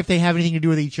sure if they have anything to do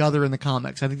with each other in the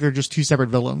comics. I think they're just two separate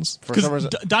villains. Because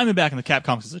Diamondback in the Cap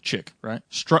comics is a chick, right?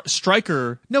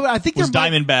 Stryker. No, I think was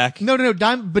Diamondback. No.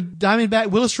 But Diamondback,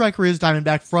 Willis Stryker is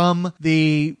Diamondback from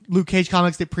the Luke Cage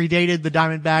comics that predated the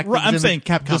Diamondback. Right, I'm saying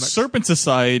Cap the comics. Serpent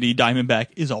Society Diamondback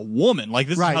is a woman. Like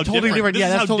this is how totally different. This Yeah,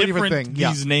 is that's how totally different different thing.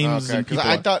 these names and people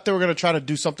I are. thought they were going to try to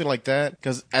do something like that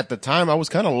because at the time I was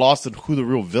kind of lost in who the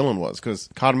real villain was because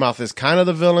Cottonmouth is kind of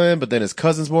the villain, but then his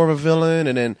cousin's more of a villain,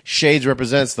 and then Shades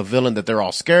represents the villain that they're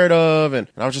all scared of, and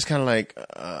I was just kind of like,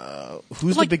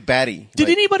 who's the big baddie? Did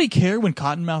anybody care when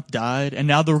Cottonmouth died, and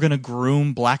now they were going to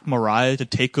groom Black Mariah to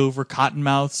take over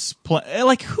Cottonmouth's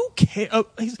like, who cares?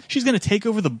 She's going to take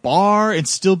over the bar and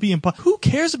still be in. Who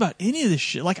cares about any of this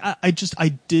shit? Like, I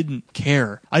didn't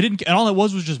care. And all it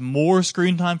was just more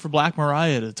screen time for Black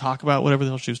Mariah to talk about whatever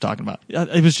the hell she was talking about.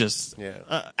 It was just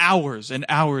hours and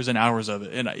hours and hours of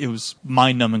it, and it was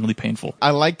mind-numbingly painful.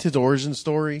 I liked his origin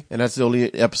story, and that's the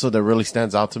only episode that really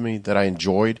stands out to me that I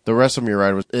enjoyed. The rest of them, you're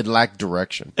right, it lacked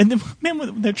direction. And then, man,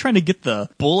 when they're trying to get the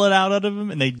bullet out of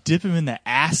him and they dip him in the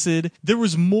acid, there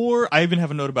was more, I even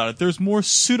have a note about it, there's more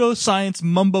pseudoscience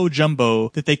mumbo-jumbo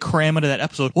that they cram into that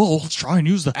episode. Well, let's try and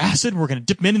use the acid, we're going to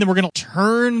dip him in, and then we're going to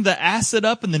turn the acid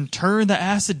up and then turn the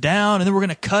acid down, and then we're going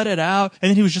to cut it out. And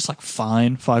then he was just like,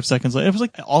 fine, 5 seconds later. It was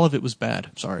like, all of it was bad.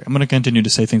 Sorry. I'm going to continue to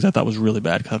say things I thought was really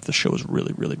bad because the show was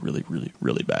really, really, really, really,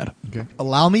 really bad. Okay.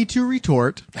 Allow me to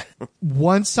retort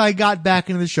once I got back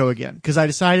into the show again, because I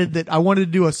decided that I wanted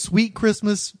to do a sweet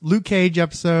Christmas Luke Cage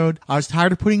episode. I was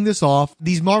tired of putting this off.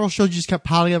 These Marvel shows just kept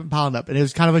piling up, and it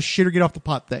was kind of a shit or get off the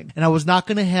pot thing. And I was not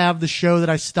going to have the show that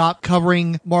I stopped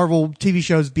covering Marvel TV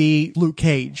shows be Luke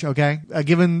Cage, okay?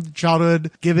 Given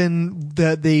childhood, given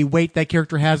the weight that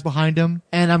character has behind him.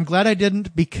 And I'm glad I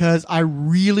didn't because I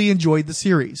really enjoyed the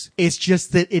series. It's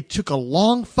just that it took a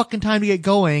long fucking time to get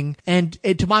going, and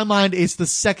to my mind, it's the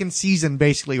second season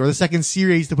basically, or the second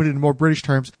series to put it in more British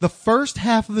terms. The first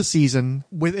half of the season,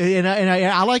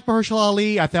 I like Mahershala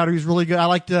Ali. I thought he was really good. I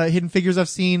liked Hidden Figures I've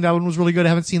seen. That one was really good. I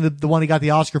haven't seen the one he got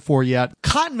the Oscar for yet.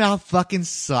 Cottonmouth fucking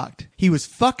sucked. He was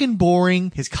fucking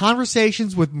boring. His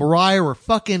conversations with Mariah were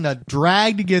fucking a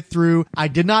drag to get through. I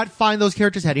did not find those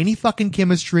characters had any fucking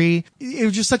chemistry. It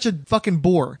was just such a fucking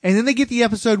bore. And then they get the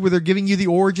episode where they're giving you the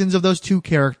origins of those two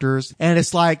characters, and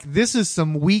it's like, this is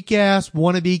some weak ass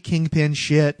wannabe Kingpin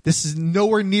shit. This is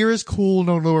nowhere near as cool,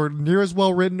 nowhere near as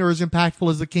well written or as impactful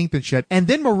as the Kingpin shit. And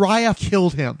then Mariah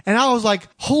killed him. And I was like,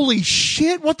 holy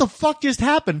shit, what the fuck just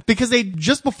happened? Because they,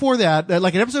 just before that,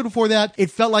 like an episode before that,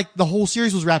 it felt like the whole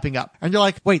series was wrapping up. And you're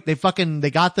like, wait, they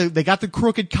got the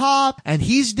crooked cop, and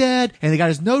he's dead, and they got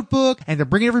his notebook, and they're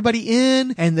bringing everybody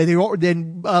in, and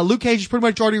then Luke Cage has pretty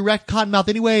much already wrecked Cottonmouth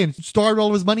anyway and starved all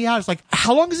of his money out. It's like,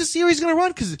 how long is this series going to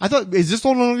run? Because I thought, is this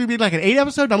only going to be like an 8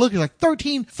 episode? And I looked, it's like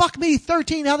 13. Fuck me,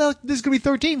 13. How the hell this is going to be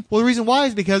 13? Well, the reason why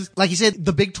is because, like you said,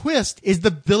 the big twist is the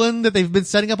villain that they've been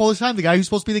setting up all this time, the guy who's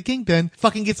supposed to be the Kingpin,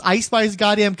 fucking gets iced by his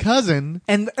goddamn cousin,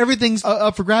 and everything's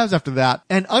up for grabs after that.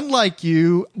 And unlike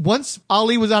you, once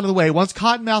Ali was out of the way, anyway, once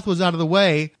Cottonmouth was out of the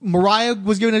way, Mariah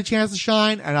was given a chance to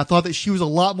shine, and I thought that she was a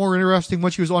lot more interesting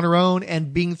when she was on her own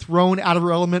and being thrown out of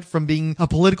her element from being a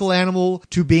political animal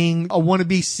to being a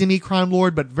wannabe semi-crime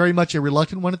lord, but very much a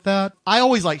reluctant one at that. I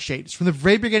always liked Shades. From the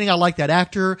very beginning, I liked that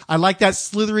actor. I liked that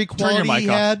slithery quality he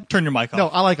had. Turn your mic off. No,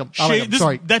 I like him.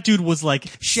 Sorry. That dude was like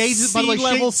Shades, by the way,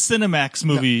 C-level Cinemax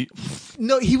movie.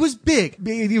 No, he was big.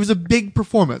 He was a big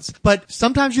performance. But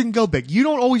sometimes you can go big. You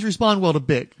don't always respond well to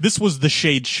big. This was the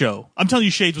Shades show. I'm telling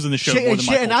you, Shades was in the show more than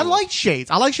Michael. And I like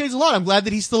Shades. I like Shades a lot. I'm glad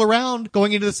that he's still around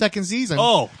going into the second season.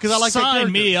 Oh, because I like that character.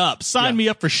 Sign me up. Sign me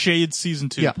up for Shades season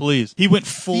 2, please. He went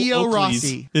full Theo Oakleys.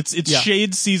 Rossi. It's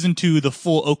Shades season 2, the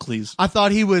full Oakleys. I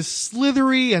thought he was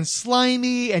slithery and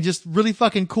slimy and just really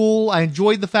fucking cool. I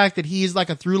enjoyed the fact that he is like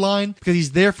a through line because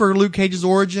he's there for Luke Cage's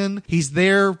origin. He's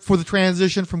there for the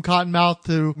transition from Cottonmouth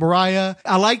to Mariah.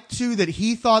 I like too that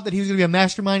he thought that he was going to be a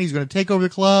mastermind. He's going to take over the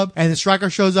club, and the Stryker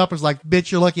shows up and is like,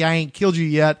 bitch, you're lucky I ain't killed you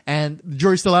yet. And the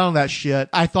jury's still out on that shit.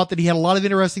 I thought that he had a lot of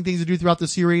interesting things to do throughout the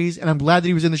series, and I'm glad that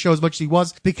he was in the show as much as he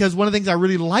was, because one of the things I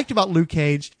really liked about Luke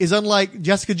Cage is, unlike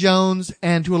Jessica Jones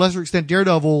and to a lesser extent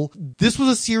Daredevil, this was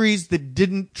a series that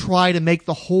didn't try to make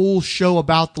the whole show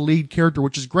about the lead character,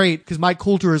 which is great because Mike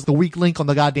Coulter is the weak link on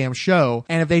the goddamn show.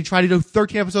 And if they tried to do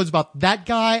 13 episodes about that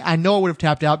guy, I know I would have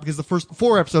tapped out because the first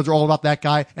 4 episodes are all about that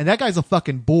guy, and that guy's a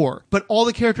fucking bore. But all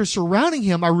the characters surrounding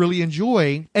him I really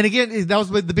enjoy. And again, that was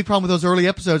the big problem with those early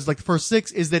episodes, like the first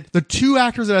 6, is that the 2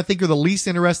 actors that I think are the least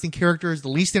interesting characters, the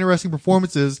least interesting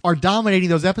performances, are dominating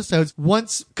those episodes.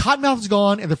 Once Cottonmouth is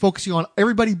gone and they're focusing on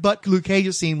everybody but Luke Cage,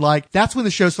 it seemed like, that's when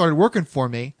the show started working for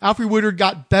me. Alfre Woodard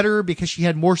got better because she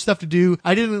had more stuff to do.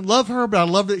 I didn't love her, but I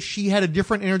loved that she had a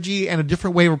different energy and a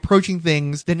different way of approaching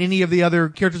things than any of the other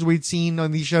characters we'd seen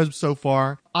on these shows so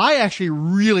far. I actually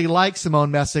really like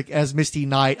Simone Messick as Misty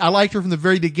Knight. I liked her from the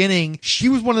very beginning. She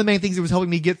was one of the main things that was helping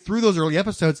me get through those early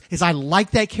episodes, is I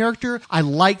liked that character. I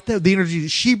liked the energy that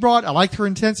she brought. I liked her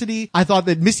intensity. I thought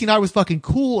that Misty Knight was fucking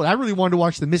cool, and I really wanted to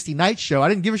watch the Misty Knight show. I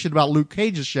didn't give a shit about Luke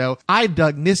Cage's show. I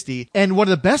dug Misty. And one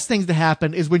of the best things to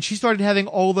happen is when she started having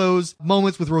all those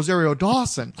moments with Rosario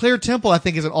Dawson. Claire Temple, I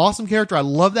think, is an awesome character. I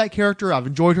love that character. I've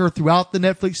enjoyed her throughout the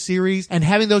Netflix series. And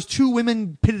having those 2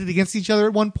 women pitted against each other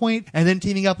at one point and then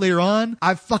teaming up later on,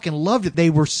 I fucking loved it.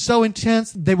 They were so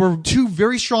intense. They were 2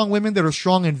 very strong women that are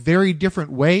strong in very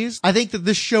different ways. I think that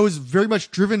this show is very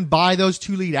much driven by those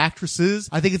 2 lead actresses.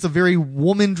 I think it's a very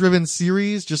woman-driven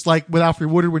series, just like with Alfre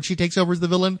Woodard when she takes over as the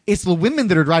villain. It's the women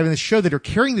that are driving the show, that are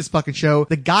carrying this fucking show.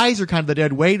 The guys are kind of the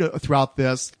dead weight throughout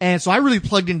this. And so I really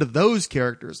plugged into those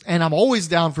characters. And I'm always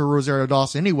down for Rosario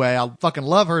Dawson anyway. I fucking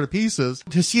love her to pieces.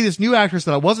 To see this new actress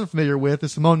that I wasn't familiar with,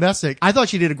 is Simone Messick, I thought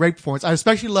she did a great performance. I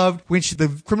especially loved when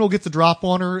the criminal gets a drop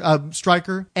on her,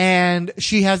 Stryker, and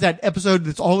she has that episode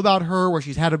that's all about her, where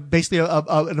she's had basically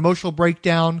an emotional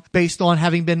breakdown based on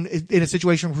having been in a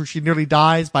situation where she nearly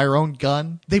dies by her own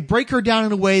gun. They break her down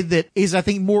in a way that is, I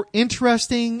think, more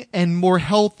interesting and more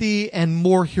healthy and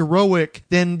more heroic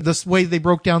than the way they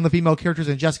broke down the female characters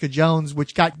in Jessica Jones,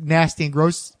 which got nasty and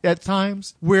gross at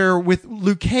times. Where with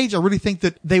Luke Cage, I really think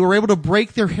that they were able to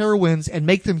break their heroines and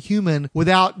make them human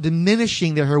without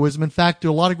diminishing their heroism. In fact, to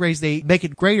a lot of ways, they make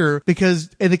it greater, because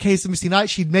in the case of Misty Knight,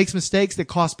 she makes mistakes that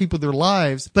cost people their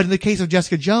lives. But in the case of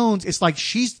Jessica Jones, it's like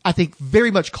she's, I think,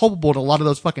 very much culpable to a lot of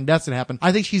those fucking deaths that happen.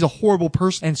 I think she's a horrible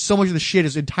person, and so much of the shit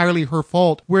is entirely her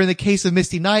fault. Where in the case of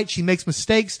Misty Knight, she makes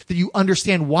mistakes that you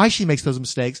understand why she makes those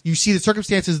mistakes. You see the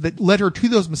circumstances that led her to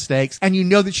those mistakes, and you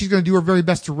know that she's going to do her very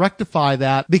best to rectify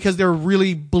that, because they're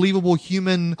really believable,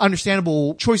 human,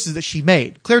 understandable choices that she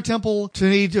made. Claire Temple, to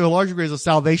me, to a large degree, is a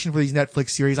salvation for these Netflix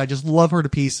series. I just love her to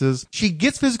pieces. She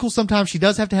gets physical sometimes. She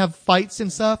does have to have fights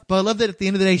and stuff, but I love that at the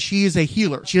end of the day, she is a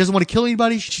healer. She doesn't want to kill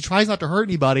anybody. She tries not to hurt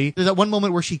anybody. There's that one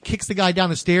moment where she kicks the guy down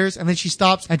the stairs, and then she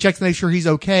stops and checks to make sure he's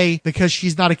okay, because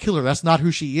she's not a killer. That's not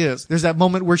who she is. There's that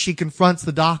moment where she confronts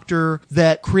the doctor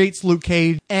that creates Luke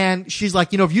Cage, and she's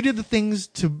like, if you did the things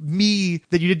to me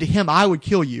that you did to him, I would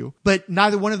kill you. But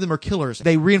neither one of them are killers.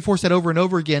 They reinforce that over and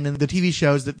over again in the TV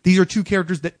shows, that these are 2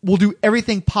 characters that will do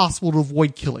everything possible to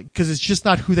avoid killing, because it's just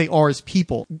not who they are as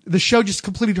people. The show just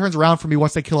completely turns around for me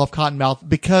once they kill off Cottonmouth,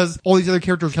 because all these other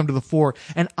characters come to the fore.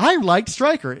 And I liked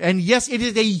Stryker. And yes, it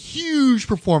is a huge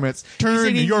performance.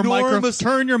 Turn your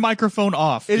microphone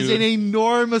off. It is an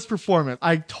enormous performance.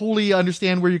 I totally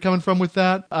understand where you're coming from with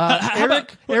that.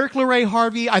 Eric LeRae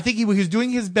Harvey, I think he was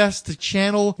doing his best to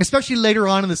channel, especially later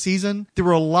on in the season. There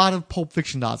were a lot of Pulp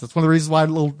Fiction nods. That's one of the reasons why I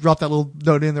dropped that little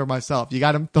note in there myself. You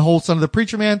got him, the whole Son of the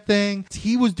Preacher Man thing.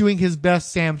 He was doing his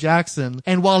best Sam Jackson.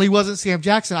 And while he wasn't Sam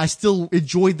Jackson, I still still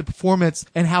enjoyed the performance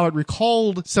and how it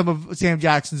recalled some of Sam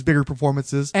Jackson's bigger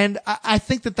performances. And I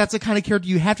think that that's the kind of character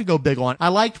you have to go big on. I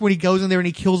liked when he goes in there and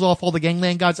he kills off all the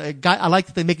gangland guys. I like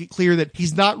that they make it clear that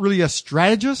he's not really a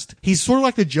strategist. He's sort of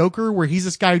like the Joker, where he's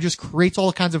this guy who just creates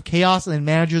all kinds of chaos and then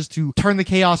manages to turn the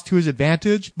chaos to his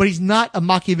advantage. But he's not a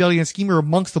Machiavellian schemer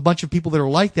amongst a bunch of people that are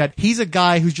like that. He's a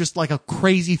guy who's just like a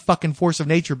crazy fucking force of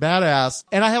nature badass.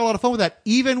 And I have a lot of fun with that,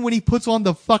 even when he puts on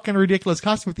the fucking ridiculous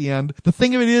costume at the end. The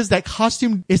thing of it is that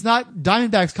costume is not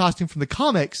Diamondback's costume from the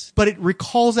comics, but it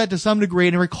recalls that to some degree,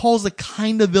 and it recalls the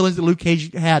kind of villains that Luke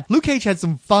Cage had. Luke Cage had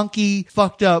some funky,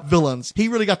 fucked up villains. He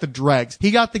really got the dregs.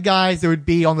 He got the guys that would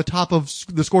be on the top of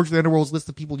the Scourge of the Underworld's list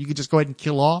of people you could just go ahead and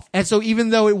kill off. And so even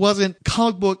though it wasn't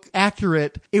comic book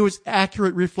accurate, it was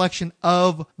accurate reflection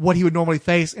of what he would normally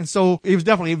face. And so it was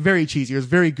definitely very cheesy. It was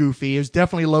very goofy. It was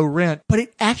definitely low rent, but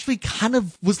it actually kind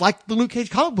of was like the Luke Cage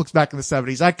comic books back in the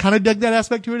 70s. I kind of dug that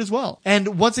aspect to it as well.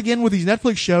 And once again, with these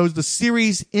Netflix shows, the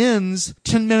series ends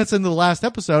 10 minutes into the last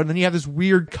episode, and then you have this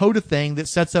weird coda thing that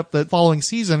sets up the following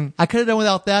season. I could have done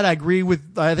without that. I agree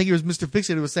with, I think it was Mr.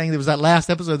 Fixit who was saying there was that last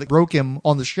episode that broke him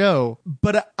on the show.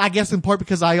 But I guess in part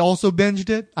because I also binged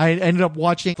it. I ended up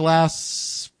watching the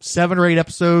last 7 or 8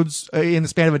 episodes in the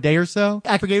span of a day or so.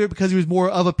 I forgave it because it was more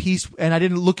of a piece and I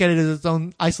didn't look at it as its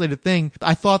own isolated thing.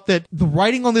 I thought that the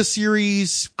writing on this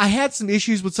series, I had some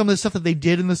issues with some of the stuff that they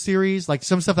did in the series, like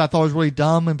some stuff that I thought was really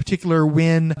dumb, in particular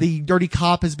when the dirty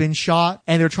cop has been shot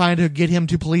and they're trying to get him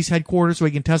to police headquarters so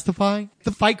he can testify.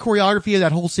 The fight choreography of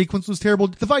that whole sequence was terrible.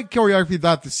 The fight choreography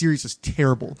throughout the series is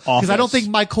terrible. Because I don't think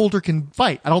Mike Coulter can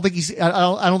fight. I don't think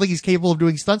he's capable of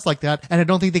doing stunts like that, and I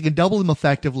don't think they can double him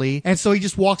effectively. And so he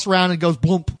just walks around and goes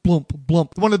blump, blump,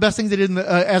 blump. One of the best things they did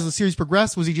as the series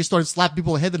progressed was he just started slapping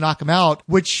people on the head to knock him out,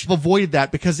 which avoided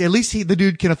that because at least the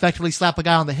dude can effectively slap a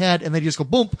guy on the head and then just go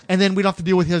boom, and then we don't have to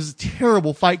deal with his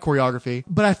terrible fight choreography.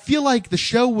 But I feel like the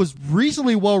show was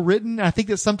reasonably well written. I think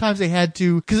that sometimes they had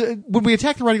to, because when we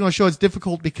attack the writing on a show, it's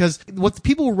difficult because what the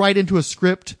people write into a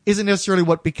script isn't necessarily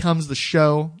what becomes the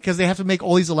show, because they have to make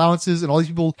all these allowances and all these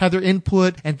people have their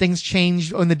input and things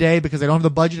change on the day because they don't have the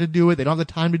budget to do it. They don't have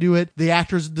the time to do it. The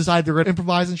actors decide they're going to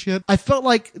improvise and shit. I felt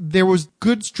like there was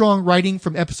good, strong writing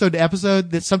from episode to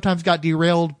episode that sometimes got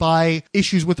derailed by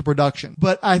issues with the production.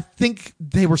 But I think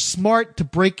they were smart to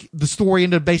break the story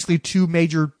into basically 2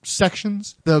 major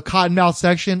sections, the Cottonmouth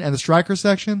section and the Stryker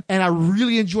section. And I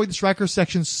really enjoyed the Stryker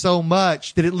section so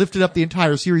much that it lifted up the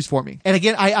entire series for me. And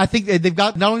again, I think they've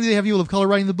got, not only do they have people of color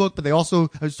writing the book, but they also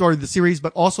have started the series,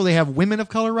 but also they have women of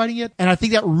color writing it. And I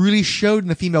think that really showed in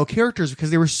the female characters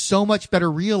because they were so much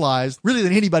better realized, really,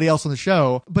 than anybody else on the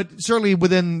show. But certainly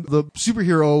within the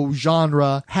superhero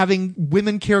genre, having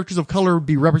women characters of color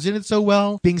be represented so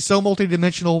well, being so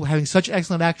multidimensional, having such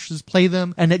excellent actresses play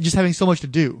them, and just having so much to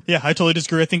do. Yeah, I totally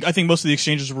disagree. I think most of the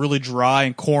exchanges were really dry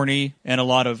and corny, and a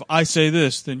lot of I say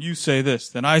this, then you say this,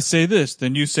 then I say this,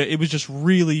 then you say. It was just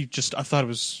really I thought it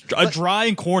was dry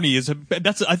and corny.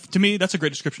 To me that's a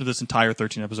great description of this entire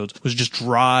 13 episodes. It was just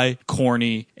dry,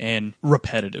 corny, and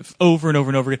repetitive over and over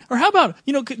and over again. Or how about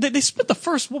they spent the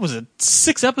first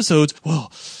 6 episodes.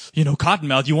 Well,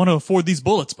 Cottonmouth, you want to afford these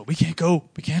bullets, but we can't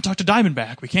talk to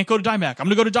Diamondback. We can't go to Diamondback. I'm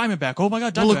going to go to Diamondback. Oh my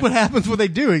God, Diamondback. Well, look what happens when they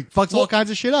do. He fucks all kinds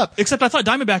of shit up. Except I thought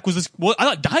Diamondback was I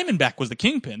thought Diamondback was the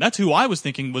kingpin. That's who I was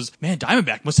thinking was, man,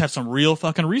 Diamondback must have some real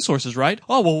fucking resources, right?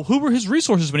 Oh, well, who were his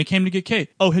resources when he came to get Kate?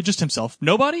 Oh, just himself.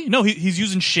 Nobody? No, he's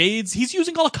using shades. He's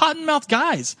using all the Cottonmouth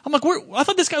guys. I'm like, I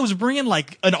thought this guy was bringing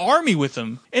like an army with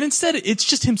him. And instead, it's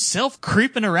just himself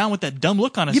creeping around with that dumb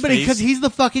look on his face. Yeah, but because he's the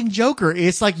fucking Joker.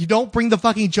 It's like, you don't bring the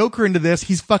fucking Joker into this.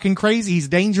 He's fucking crazy. He's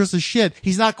dangerous as shit.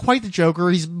 He's not quite the Joker.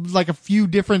 He's like a few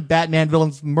different Batman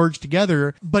villains merged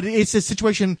together. But it's a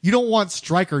situation, you don't want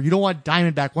Stryker. You don't want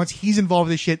Diamondback. Once he's involved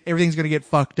with this shit, everything's gonna get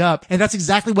fucked up. And that's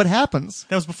exactly what happens.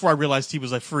 That was before I realized he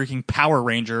was a freaking Power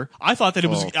Ranger. I thought it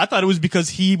was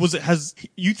because you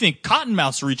think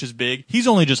Cottonmouth's reach is big. He's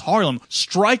only just Harlem.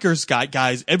 Stryker's got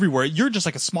guys everywhere. You're just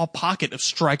like a small pocket of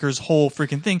Stryker's whole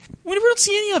freaking thing. We never don't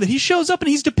see any of it. He shows up and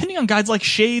he's depending on guys like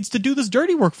Shades to do this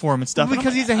dirty work for him and stuff.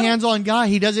 Because he's a hands-on guy.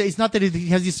 He does it. It's not that he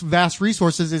has these vast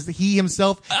resources. It's that he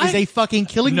himself is a fucking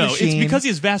killing machine. No, it's because he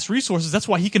has vast resources. That's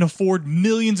why he can afford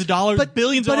millions of dollars,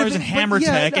 billions of dollars in hammer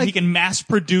tech, and he can mass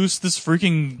produce this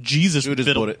freaking Judas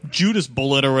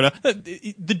bullet or whatever.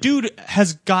 The dude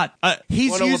has got.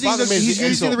 He's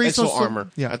using the resource armor.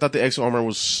 Yeah, I thought the exo armor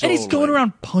was so. And he's going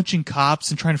around punching cops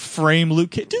and trying to frame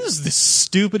Luke Cage. Dude, this is the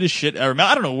stupidest shit ever.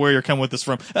 I don't know where you're coming with this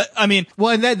from. well,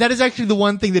 and that is actually the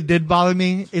one thing that did bother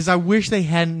me thing is I wish they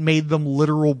hadn't made them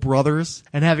literal brothers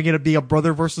and having it be a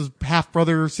brother versus half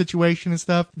brother situation and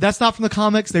stuff. That's not from the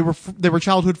comics. They were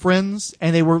childhood friends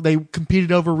and they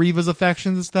competed over Reva's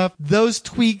affections and stuff. Those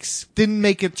tweaks didn't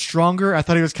make it stronger. I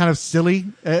thought it was kind of silly.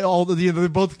 They're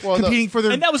both competing for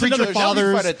their and that was creature another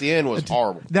fathers. Fight at the end was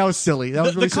horrible. That was silly. That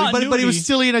was really silly. But it was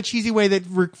silly in a cheesy way that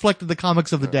reflected the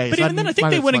comics of the day. But So even then, I think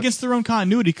they went against their own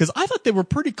continuity because I thought they were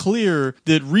pretty clear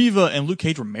that Reva and Luke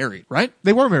Cage were married, right?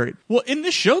 They were married. Well, in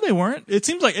this show, they weren't. It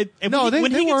seems like they were.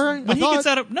 When he gets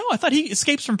out of I thought he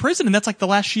escapes from prison, and that's like the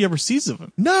last she ever sees of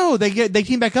him. No, they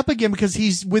team back up again because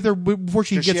he's with her before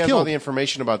she gets she has killed. all the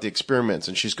information about the experiments,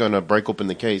 and she's going to break open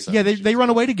the case. Yeah, they run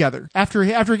away together. After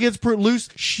he gets put loose,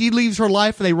 she leaves her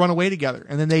life, and they run away together,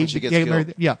 and then she gets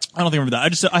married. Yeah, I don't think I remember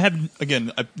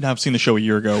that. I have seen the show a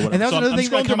year ago. Whatever. And that was so another I'm thing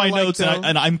scrolling through my notes,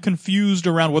 and I'm confused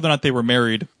around whether or not they were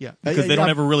married. Yeah, because they don't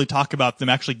ever really talk about them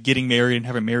actually getting married and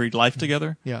having married life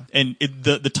together. Yeah, and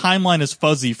the timeline is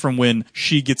fuzzy from when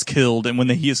she gets killed and when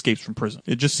he escapes from prison.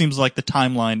 It just seems like the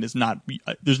timeline is not.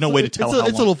 There's no way to tell.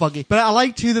 It's a little funky, but I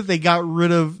like too that they got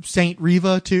rid of Saint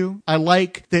Reva too. I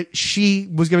like that she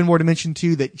was given more dimension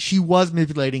too. That she was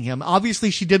manipulating him.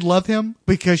 Obviously, she did love him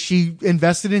because she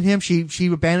invested in him. She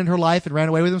abandoned her life and ran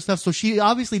away with him and stuff. So she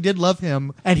obviously did love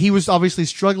him, and he was obviously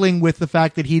struggling with the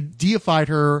fact that he deified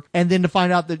her, and then to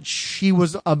find out that she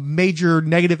was a major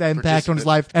negative impact on his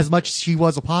life as much as she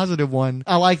was a positive one.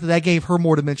 I like that gave her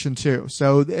more dimension too.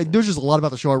 So there's just a lot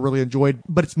about the show I really enjoyed,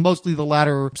 but it's mostly the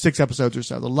latter 6 episodes or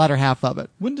so, the latter half of it.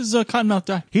 When does Cottonmouth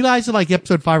die? He dies in like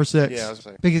episode 5 or 6. Yeah, I was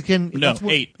saying. Because no,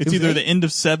 8. It's either 8? The end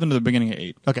of 7 or the beginning of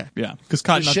 8. Okay. Yeah, because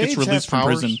Cottonmouth gets released from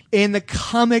prison. In the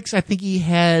comics, I think he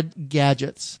had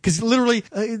gadgets. Because literally,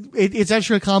 it's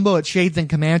actually a combo. It's Shades and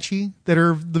Comanche that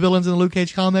are the villains in the Luke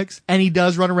Cage comics. And he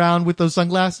does run around with those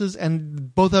sunglasses,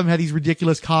 and both of them had these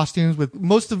ridiculous costumes. With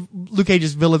most of Luke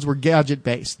Cage's villains were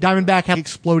gadget-based. Diamondback had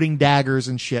exploding daggers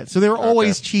and shit. So they were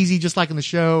always cheesy, just like in the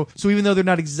show. So even though they're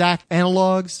not exact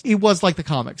analogs, it was like the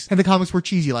comics. And the comics were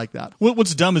cheesy like that.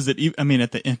 What's dumb is that,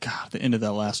 at the end of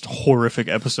that last horrific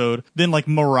episode, then like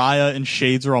Mariah and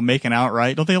Shades are all making out,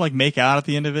 right? Don't they like make out at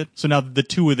the end of it? So now the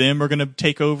two of them are going to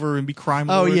take over and be crime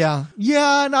lords? Oh, yeah.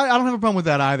 Yeah, no, I don't have a problem with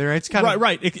that either. It's kind of...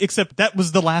 Right. Except that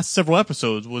was the last several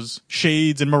episodes, was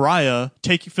Shades and Mariah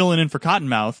filling in for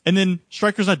Cottonmouth. And then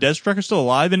Stryker's not dead. Stryker's still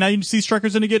alive. And now you see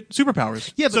Stryker's going to get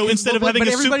superpowers. Yeah, so instead of having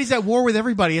everybody's at war with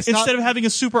everybody. Instead of having a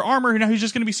super armor, now he's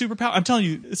just going to be super power. I'm telling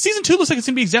you, season 2 looks like it's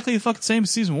going to be exactly the fucking same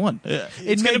as season 1.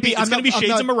 It's going to be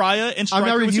Shades and Mariah and Stryker. I'm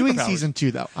not reviewing with season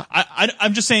 2 though.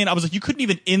 I'm just saying, I was like, you couldn't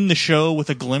even end the show with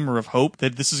a glimmer of hope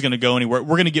that this is going to go anywhere.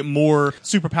 We're going to get more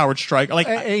superpowered Stryker. Like,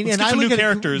 let's get some new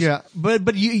characters. Yeah,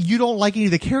 but you don't like any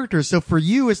of the characters, so for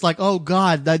you it's like, oh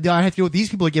god, I have to deal with these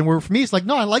people again. Where for me it's like,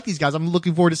 no, I like these guys. I'm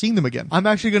looking forward to seeing them again. I'm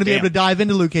actually going to be able to dive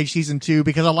into Luke Cage season 2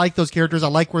 because I like those characters. I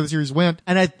like where the series went,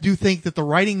 and I do think that the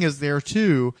writing is there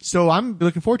too. So I'm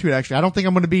looking forward to it. Actually, I don't think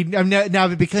I'm going to be now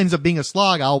if it ends up being a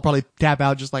slog, I'll probably tap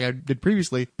out just like I did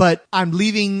previously. But I'm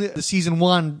leaving the season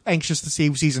 1 anxious to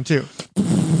see season 2.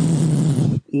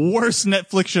 Worst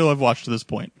Netflix show I've watched to this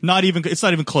point. It's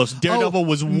not even close. Daredevil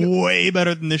was way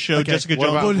better than this show. Okay. Jessica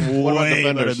Jones way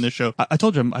better than this show. I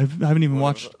told you I haven't even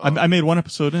watched. I made 1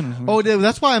 episode in. Oh,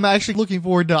 that's why I'm actually looking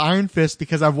forward to Iron Fist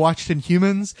because I've watched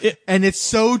Inhumans and it's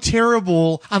so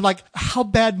terrible. I'm like, how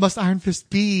bad must Iron Fist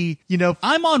be? You know,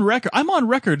 I'm on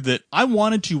record that I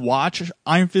wanted to watch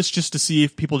Iron Fist just to see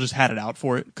if people just had it out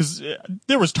for it because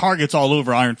there was targets all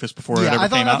over Iron Fist before it ever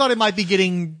came out. I thought it might be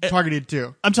getting targeted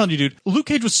too. I'm telling you, dude, Luke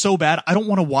Cage was so bad, I don't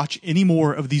want to watch any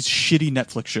more of these shitty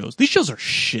Netflix shows. These shows are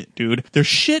shit, dude. They're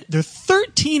shit. They're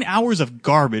 13 hours of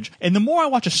garbage. And the more I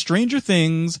watch a Stranger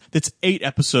Things that's 8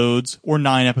 episodes or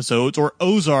 9 episodes or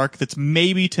Ozark that's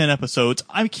maybe 10 episodes,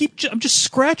 I'm just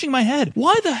scratching my head.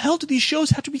 Why the hell do these shows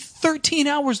have to be 13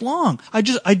 hours long? I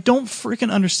don't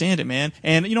freaking understand it, man.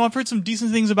 And I've heard some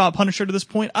decent things about Punisher to this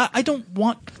point. I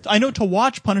know to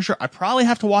watch Punisher, I probably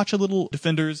have to watch a little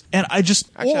Defenders, and I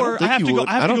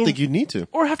don't think you need to.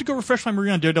 Or I have to go refresh my memory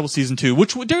on Daredevil season 2,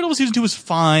 which Daredevil season 2 was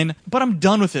fine, but I'm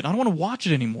done with it. I don't want to watch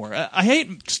it anymore.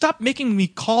 Stop making me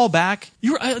call back.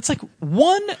 It's like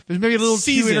one There's maybe a little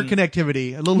season. too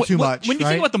interconnectivity, a little too much. When you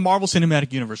think about the Marvel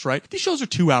Cinematic Universe, right? These shows are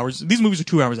 2 hours. These movies are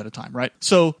 2 hours at a time, right?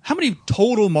 So how many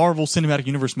total Marvel Cinematic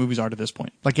Universe movies are to this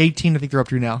point? Like 18, I think they're up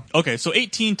to now. Okay, so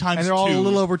 18 times 2. And they're all a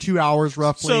little over 2 hours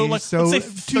roughly. So let's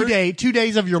say 2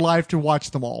 days of your life to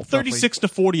watch them all. 36 to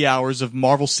 40 hours of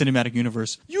Marvel Cinematic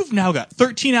Universe. You've now got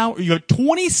 13 hours, you have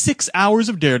 26 hours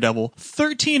of Daredevil,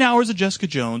 13 hours of Jessica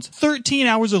Jones, 13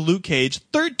 hours of Luke Cage,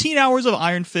 13 hours of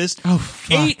Iron Fist, Oh,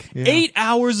 fuck. eight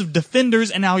hours of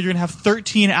Defenders, and now you're going to have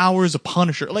 13 hours of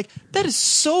Punisher. Like, that is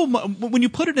so much. When you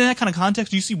put it in that kind of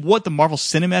context, you see what the Marvel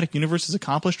Cinematic Universe has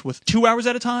accomplished with 2 hours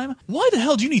at a time. Why the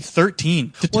hell do you need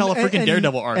 13 to tell a freaking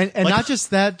Daredevil arc? And Like, not just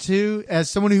that, too, as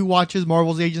someone who watches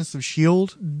Marvel's Agents of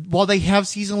S.H.I.E.L.D., while they have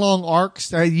season-long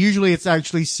arcs, usually it's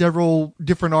actually several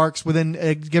different arcs within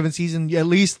a given season. At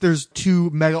least there's 2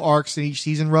 mega arcs in each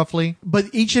season, roughly. But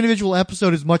each individual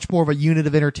episode is much more of a unit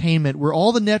of entertainment, where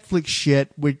all the Netflix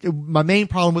shit, my main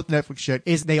problem with Netflix shit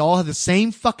is they all have the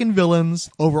same fucking villains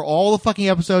over all the fucking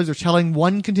episodes. They're telling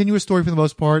one continuous story for the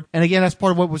most part. And again, that's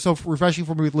part of what was so refreshing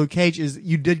for me with Luke Cage is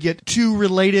you did get 2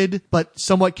 related but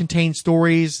somewhat contained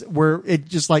stories where it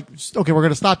just like, okay, we're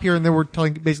going to stop here and then we're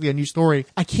telling basically a new story.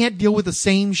 I can't deal with the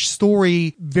same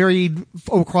story varied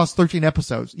across 13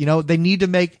 episodes. You know, they need to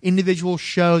make individual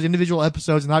shows, individual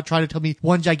episodes, and not try to tell me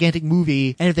one gigantic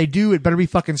movie. And if they do, it better be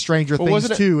fucking Stranger Things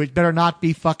too. It better not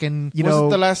be fucking, you know.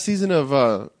 Was it the last season of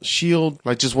S.H.I.E.L.D.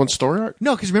 like just one story arc?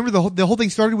 No, because remember the whole thing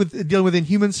started with dealing with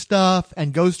Inhuman stuff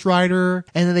and Ghost Rider,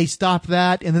 and then they stopped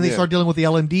that, and then they started dealing with the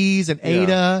LMDs and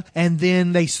Ada, and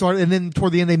then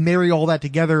toward the end they marry all that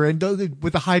together and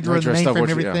with the Hydra and the mainframe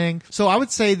and everything. So I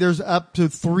would say there's up to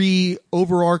 3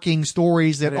 overarching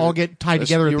stories that all get tied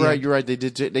together. You're right. They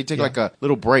take like a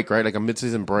little break, right? Like a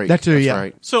mid-season break. That too, That's yeah.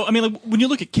 right. So, I mean, like, when you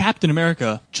look at Captain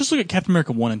America, just look at Captain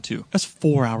America 1 and 2. That's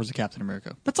 4 hours of Captain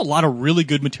America. That's a lot of really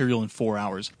good material in 4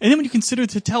 hours. And then when you consider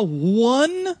to tell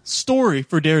one story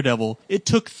for Daredevil, it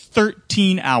took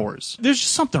 13 hours. There's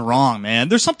just something wrong, man.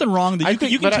 There's something wrong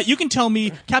that you can tell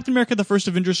me Captain America the First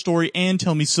Avenger story and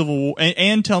tell me Civil War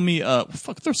and tell me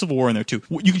throw Civil War in there too.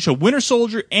 You can show Winter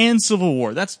Soldier and Civil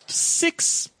War. That's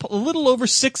a little over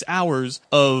 6 hours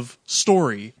of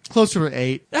story. Closer to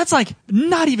 8. That's like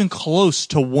not even close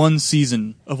to one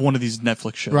season of one of these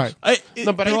Netflix shows. Right. I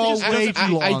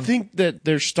think that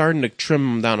they're starting to trim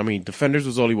them down. I mean, Defenders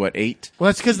was only 8. Well,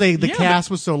 that's because the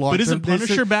cast was so long. But isn't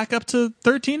Punisher back up to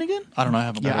 13 again? I don't know. I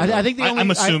haven't. Yeah, I think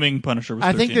I'm assuming Punisher was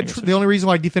 13. I think the only reason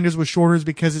why Defenders was shorter is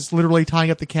because it's literally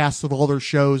tying up the cast of all their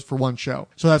shows for one show.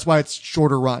 So that's why it's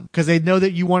shorter run. Because they know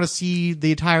that you want to see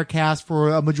the entire cast for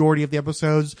a majority of the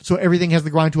episodes. So everything has to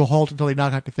grind to a halt until they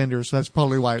knock out Defenders. So that's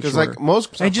probably why it's shorter. Like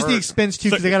most, and just the expense too,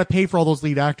 because they got to pay for all those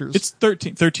lead actors. It's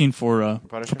 13 for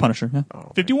Punisher. Yeah. Oh,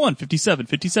 okay. 51, 57,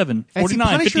 57, 49,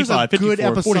 Punisher's 55, a good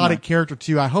 54, episodic 49. character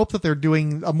too. I hope that they're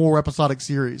doing a more episodic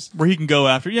series where he can go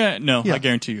after. I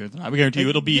guarantee you.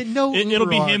 It'll be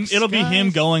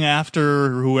him going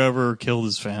after whoever killed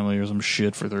his family or some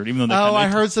shit for 30. Even though I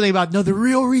heard something about the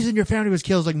real reason your family was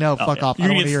killed. It's like fuck off. I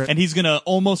don't want to hear it. And he's gonna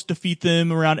almost defeat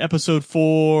them around episode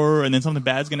 4, and then something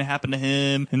bad's gonna happen to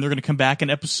him, and they're gonna come back in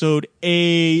episode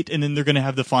 8, and then they're gonna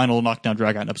have the final knockdown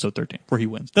drag out in episode 13 where he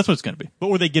wins. That's what it's gonna be. But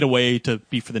where they get away to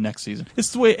be for the next season.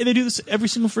 It's the way they do this every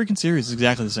single freaking series. It's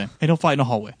exactly the same. They don't fight in a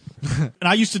hallway. And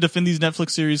I used to defend these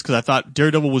Netflix series because I thought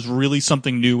Daredevil was really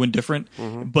something new and different.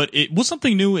 Mm-hmm. But it was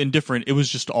something new and different. It was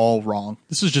just all wrong.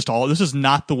 This is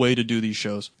not the way to do these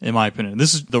shows, in my opinion.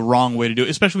 This is the wrong way to do it,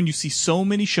 especially when you see so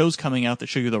many shows coming out that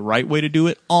show you the right way to do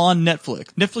it on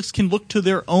Netflix. Netflix can look to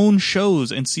their own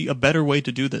shows and see a better way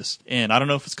to do this. And I don't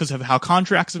know if it's because of how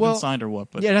contracts have been signed or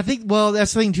what. But yeah, and I think,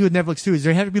 that's the thing too with Netflix too, is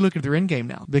they have to be looking at their end game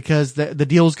now because the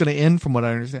deal is going to end from what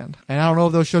I understand. And I don't know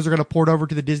if those shows are going to port over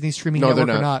to the Disney streaming network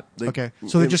or not. Okay.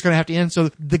 So they're just going to have to end. So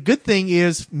the good thing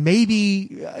is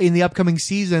maybe in the upcoming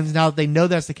seasons, now that they know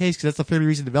that's the case, because that's a fairly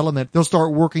recent development, they'll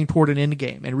start working toward an end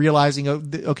game and realizing,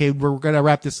 okay, we're going to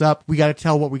wrap this up. We got to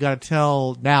tell what we got to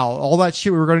tell now. All that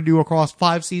shit we were going to do across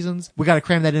 5 seasons, we got to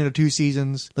cram that into 2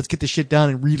 seasons. Let's get this shit done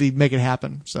and really make it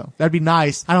happen. So that'd be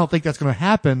nice. I don't think that's going to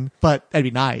happen, but that'd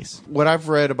be nice. What I've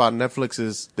read about Netflix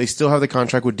is they still have the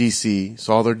contract with DC,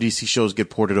 so all their DC shows get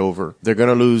ported over. They're going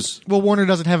to lose. Well, Warner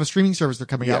doesn't have a streaming service they're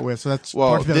coming out with, so that's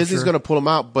part of it. Disney's going to pull them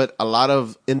out, but a lot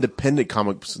of independent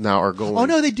comics now are going. Oh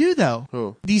no, they do though.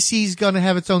 Who? DC's going to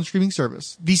have its own streaming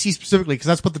service. DC specifically, because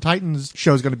that's what the Titans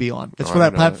show is going to be on. It's for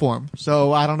that platform.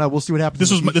 So I don't know. We'll see what happens.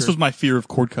 This was my fear of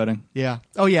cord cutting. Yeah.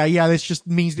 Oh yeah. This just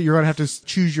means that you're going to have to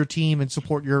choose your team and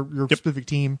support your specific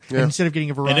team instead of getting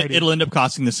a variety. And it'll end up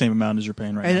costing the same amount as you're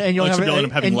paying right now. And you'll end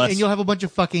up having less. And you'll have a bunch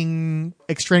of fucking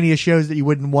extraneous extraneous shows that you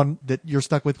wouldn't want that you're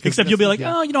stuck with. Except you'll be like,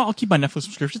 oh, I'll keep my Netflix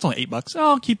subscription. It's only $8. Oh,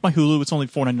 I'll keep my Hulu. It's only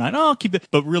 $4.99. Oh, I'll keep it.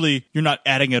 But really, you're not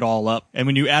adding it all up. And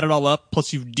when you add it all up,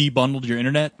 plus you've debundled your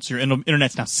internet, so your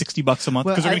internet's now $60 a month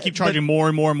because they're going to keep charging more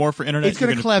and more and more for internet. It's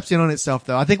going to collapse in on itself,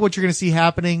 though. I think what you're going to see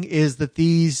happening is that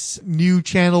these new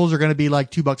channels are going to be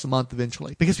like $2 a month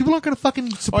eventually because people aren't going to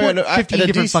fucking support 15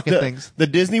 different fucking things. The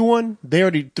Disney one, they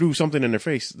already threw something in their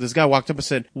face. This guy walked up and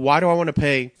said, "Why do I want to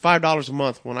pay $5 a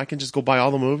month when I can just go buy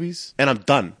all the movies and I'm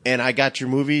done? And I got your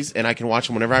movies and I can watch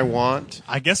them whenever I want."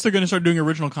 I guess they're going to start doing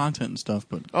original content and stuff,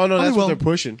 but that's what they're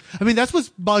pushing. I mean, that's what's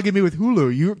bugging me with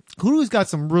Hulu. Hulu's got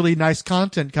some really nice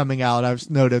content coming out. I've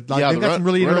noted. Like, they've got some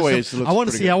really interesting. I want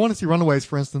to see Runaways,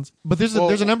 for instance. But there's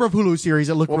a number of Hulu series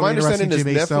that look really interesting to me. My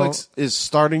understanding is Netflix is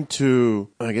starting to,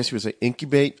 I guess you would say,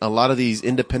 incubate a lot of these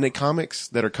independent comics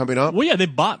that are coming up. Well, yeah, they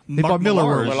bought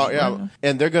Miller,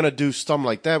 and they're going to do something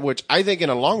like that, which I think in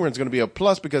the long run is going to be a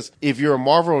plus because if you're a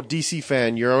Marvel or DC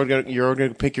fan, you're going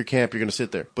to pick your camp. You're going to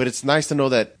sit there. But it's nice to know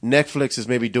that Netflix is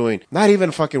maybe doing not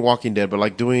even fucking Walking Dead, but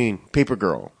like doing Paper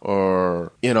Girl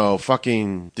or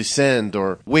fucking Descend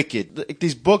or Wicked.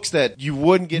 These books that you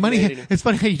wouldn't get. It's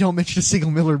funny how you don't mention a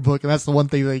single Miller book, and that's the one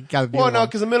thing they got to do. Well, no,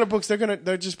 because the Miller books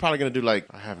they're just probably going to do like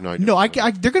I have no idea. No,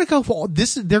 they're going to go for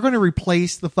this. They're going to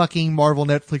replace the fucking Marvel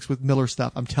Netflix with Miller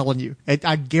stuff. I'm telling you.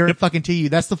 I guarantee fucking to you.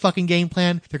 That's the fucking game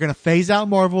plan. They're going to phase out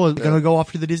Marvel. They're going to go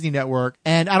off to the Disney network.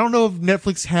 And I don't know if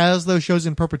Netflix has those shows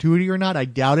in perpetuity or not. I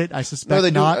doubt it. I suspect no,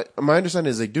 they not. Do. My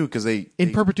understanding is they do because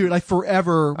in perpetuity, like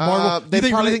forever. Marvel.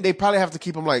 They probably have to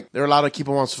keep them like they're allowed to keep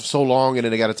them on for so long, and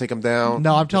then they got to take them down.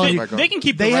 No, I'm telling you, they can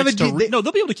keep. They'll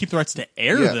be able to keep the rights to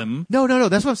air them. No.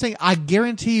 That's what I'm saying. I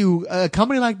guarantee you, a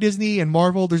company like Disney and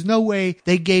Marvel, there's no way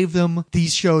they gave them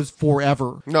these shows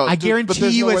forever. No, I guarantee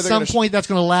you, at some point that's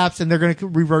going to lapse, and they're going to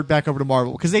revert back over to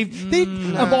Marvel because they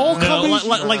of all companies,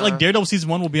 like Daredevil season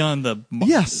 1 will be on the.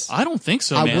 Yes, I don't think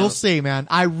so. I will say, man,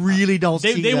 I really don't.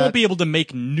 They won't be able to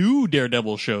make new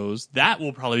Daredevil shows. That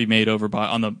will probably be made over by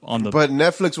on the. But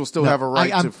Netflix will still have a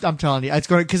right. I'm telling you, it's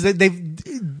going because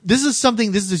This is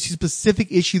a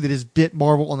specific issue that has bit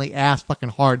Marvel on the ass fucking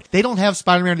hard. They don't have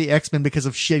Spider-Man or the X-Men because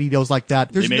of shit he does like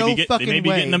that. There's no fucking way. They may be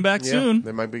getting them back soon.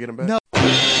 They might be getting them back. No.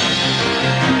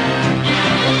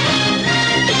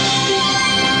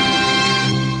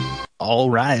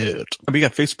 All right. We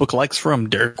got Facebook likes from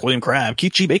Derek William Crabb,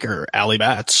 Keith Baker, Allie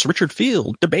Batts, Richard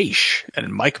Field, DeBache,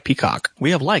 and Mike Peacock. We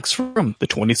have likes from The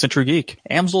 20th Century Geek,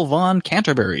 Amsel Von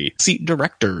Canterbury, Seat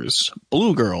Directors,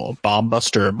 Blue Girl, Bob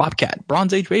Buster, Bobcat,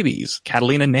 Bronze Age Babies,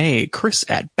 Catalina Nay, Chris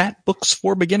at Bat Books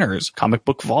for Beginners, Comic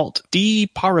Book Vault, D.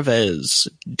 Parvez,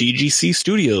 DGC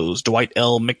Studios, Dwight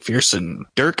L. McPherson,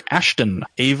 Dirk Ashton,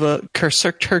 Ava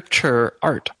Kersercher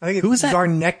Art. I think it's Who is that?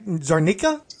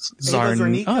 Zarnica?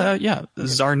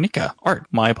 Zarnica Art.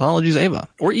 My apologies, Ava.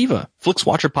 Or Eva. Flix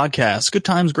Watcher Podcast. Good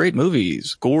Times, Great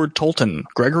Movies. Gord Tolton.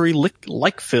 Gregory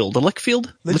Lickfield.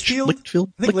 Litchfield? I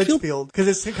think Litchfield. Because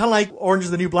it's kind of like Orange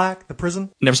is the New Black, the prison.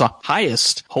 Never saw.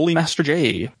 Highest. Holy Master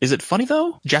J. Is it funny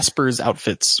though? Jasper's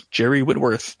Outfits. Jerry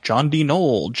Whitworth. John D.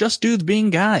 Knoll. Just Dudes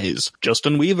Being Guys.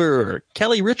 Justin Weaver.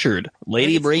 Kelly Richard.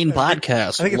 Lady Brain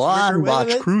Podcast. Long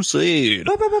Box Crusade.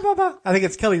 I think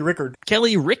it's Kelly Rickard.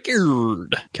 Kelly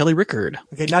Rickard.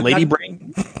 Okay, Lady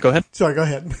Brain. Go ahead. Sorry, go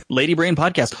ahead. Lady Brain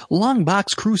Podcast. Long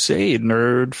Box Crusade.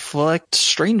 Nerdflect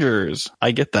Strangers.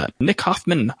 I get that. Nick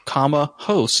Hoffman,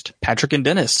 host. Patrick and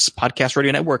Dennis. Podcast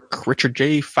Radio Network. Richard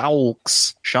J.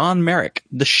 Fowlks. Sean Merrick.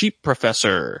 The Sheep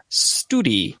Professor.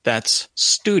 Studi. That's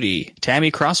Studi.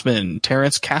 Tammy Crossman.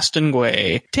 Terrence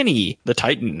Castanguay. Tinny. The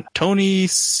Titan. Tony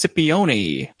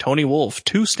Scipione. Tony Wolf.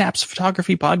 Two Snaps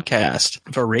Photography Podcast.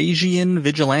 Varasian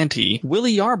Vigilante.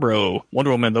 Willie Yarbrough.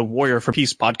 Wonder Woman, the Warrior for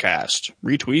Peace Podcast.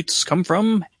 Retweets come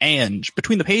from Ange.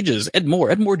 Between the Pages, Ed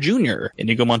Moore Jr.,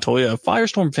 Inigo Montoya,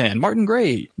 Firestorm Fan, Martin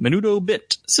Gray, Menudo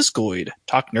Bit, Siskoid,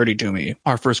 Talk Nerdy to Me.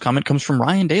 Our first comment comes from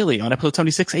Ryan Daly on episode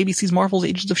 76, ABC's Marvel's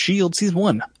Agents of S.H.I.E.L.D. Season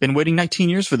 1. Been waiting 19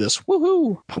 years for this.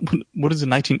 Woohoo! What is it,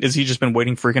 19? Is he just been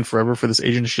waiting freaking forever for this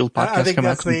Agent of S.H.I.E.L.D. podcast I think to come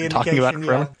that's out the and talking about it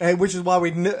forever? Yeah. Which is why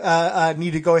we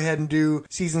need to go ahead and do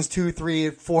seasons 2, 3,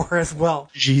 and 4 as well.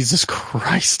 Jesus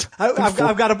Christ. I've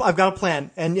got a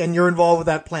plan, and you're involved with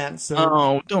that plan. So.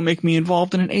 Oh, don't make me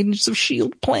involved in an Agents of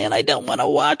S.H.I.E.L.D. plan. I don't want to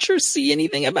watch or see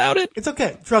anything about it. It's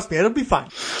okay. Trust me, it'll be fine.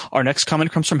 Our next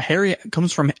comment comes from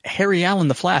Harry Allen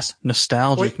the Flash.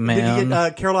 Nostalgic. Wait, man. Did you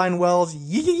get Caroline Wells?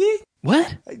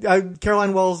 What?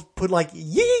 Caroline Wells put like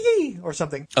yee or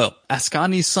something. Oh,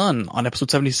 Ascani's son on episode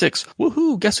 76.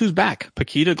 Woohoo, guess who's back?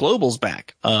 Paquita Global's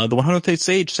back. The 100th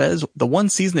Sage says the one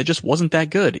season that just wasn't that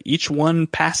good. Each one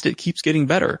past it keeps getting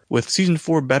better, with season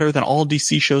 4 better than all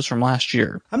DC shows from last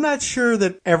year. I'm not sure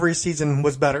that every season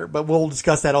was better, but we'll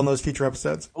discuss that on those future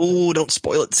episodes. Oh, don't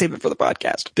spoil it. Save it for the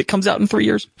podcast. It comes out in 3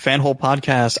 years. Fanhole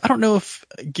Podcast. I don't know if,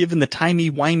 given the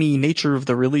timey-wimey nature of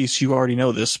the release, you already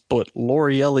know this, but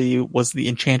L'Oreelli was the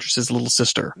Enchantress's little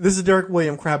sister. This is Derek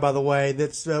William Crabb, by the way,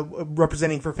 that's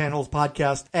representing for Fanhole's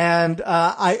Podcast. And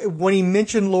when he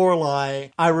mentioned Lorelei,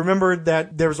 I remembered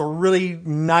that there was a really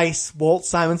nice Walt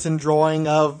Simonson drawing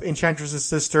of Enchantress's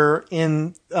sister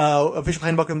in Official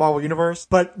Handbook of the Marvel Universe.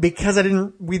 But because I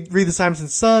didn't read the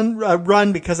Simonson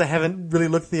run, because I haven't really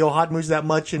looked at the old hot movies that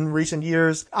much in recent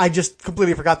years, I just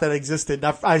completely forgot that it existed.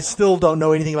 I still don't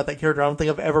know anything about that character. I don't think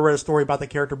I've ever read a story about that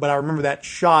character, but I remember that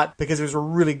shot because it was a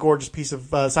really gorgeous piece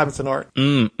of Simonson art.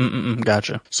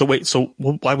 Gotcha. So wait,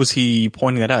 why was he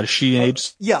pointing that out? Is she an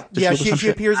age? Yeah, she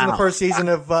appears in the first season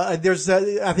of, there's,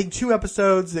 I think 2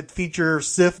 episodes that feature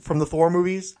Sif from the Thor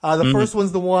movies. The first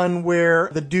one's the one where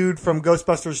the dude from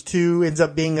Ghostbusters 2 ends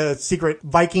up being a secret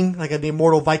Viking, like an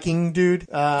immortal Viking dude.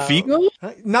 Vigo?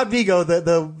 Not Vigo,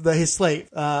 his slave.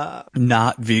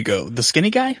 Not Vigo. The skinny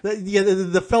guy?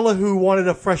 The fella who wanted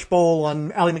a fresh bowl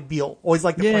on Ally McBeal. Always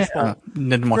liked the fresh bowl.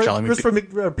 Didn't watch Ally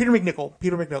McBeal. Peter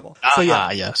McNichol.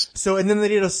 Yes. So, and then they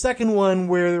did a second one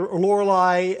where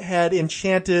Lorelei had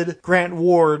enchanted Grant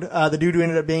Ward, the dude who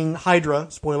ended up being Hydra,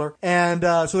 spoiler. And,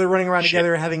 so they're running around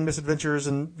together having misadventures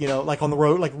and, like on the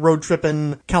road, like road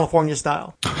tripping California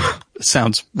style.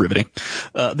 Sounds riveting.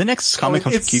 The next comic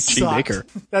comes from Keith G. Baker.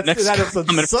 That episode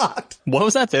sucked. What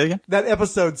was that? Say again? That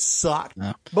episode sucked.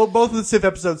 No. Both of the Sif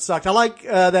episodes sucked. I like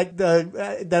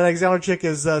that Alexander chick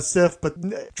is Sif,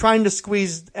 but trying to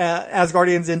squeeze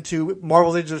Asgardians into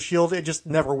Marvel's Agents of S.H.I.E.L.D., it just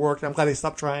never worked. I'm glad they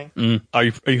stopped trying. Are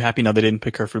you happy now they didn't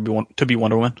pick her to be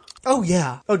Wonder Woman? Oh,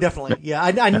 yeah. Oh, definitely. Yeah,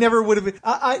 I never would have been.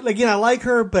 I like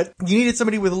her, but you needed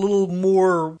somebody with a little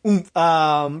more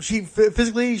oomph. She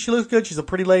physically, she looks good. She's a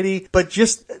pretty lady, but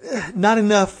just not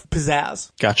enough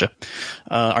pizzazz. Gotcha.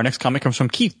 Our next comic comes from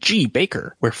Keith G.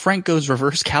 Baker, where Frank goes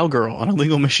reverse cowgirl on a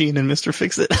legal machine in Mr.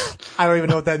 Fix-It. I don't even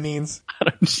know what that means.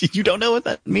 You don't know what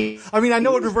that means? I mean, I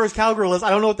know what reverse cowgirl is. I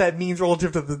don't know what that means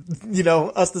relative to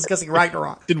the, us discussing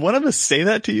Ragnarok. Did one of us say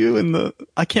that to you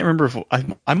I can't remember if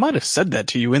I might have said that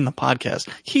to you in the podcast.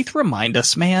 Keith, remind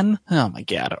us, man. Oh my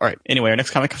God. All right. Anyway, our next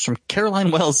comic comes from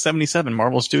Caroline Wells, 77,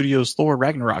 Marvel Studios Thor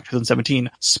Ragnarok,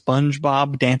 2017,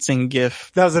 SpongeBob dancing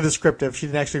GIF. That was a descriptive. She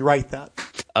didn't actually write that.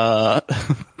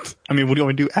 I mean, what do you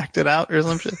want me to do? Act it out or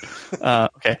some shit?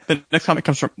 Okay. The next comic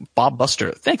comes from Bob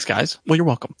Buster. Thanks, guys. Well, you're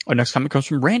welcome. Our next comic comes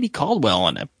from Randy Caldwell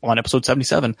on episode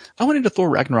 77. I went into Thor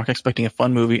Ragnarok expecting a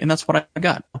fun movie, and that's what I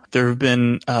got. There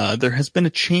has been a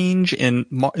change in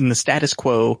the status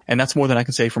quo, and that's more than I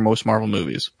can say for most Marvel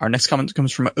movies. Our next comment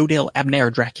comes from Odell Abner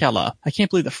Dracula. I can't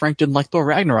believe that Frank didn't like Thor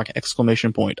Ragnarok!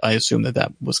 I assume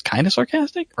that was kind of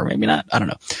sarcastic, or maybe not. I don't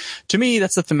know. To me,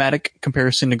 that's a thematic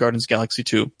comparison to Guardians of the Galaxy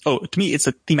 2. Oh, to me, it's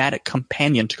a thematic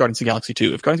companion to Guardians of the Galaxy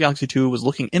 2. If Guardians of the Galaxy 2 was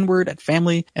looking inward at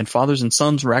family and fathers and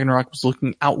sons, Ragnarok was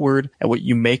looking outward at where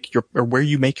you make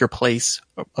your place,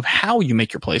 of how you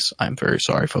make your place. I'm very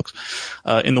sorry, folks.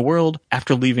 In the world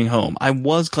after leaving home. I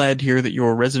was glad to hear that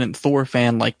your resident Thor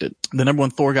fan liked it. The number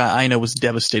one Thor guy I know was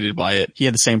devastated by it. He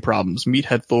had the same problems.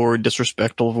 Meathead Thor,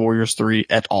 disrespectful Warriors 3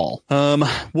 et al.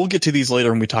 We'll get to these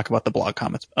later when we talk about the blog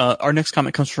comments. Our next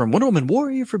comment comes from Wonder Woman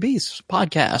Warrior for Beasts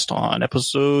podcast on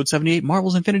episode 78,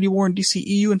 Marvel's Infinity War and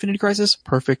DCEU Infinity Crisis.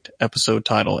 Perfect episode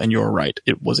title. And you're right.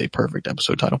 It was a perfect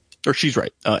episode title. Or she's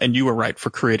right. And you were right for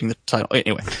creating the title.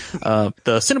 Anyway,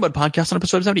 the Cinebud podcast on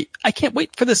episode 70. I can't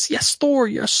wait for this. Yes, Thor.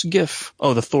 Yes, GIF.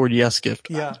 Oh, the Thor yes gift.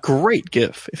 Yeah. Great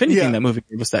GIF. If anything, that movie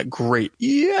gave us that great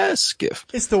yes GIF.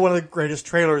 It's still one of the greatest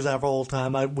trailers ever all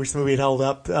time. I wish the movie had held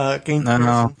up.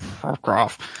 No. Fuck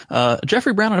off.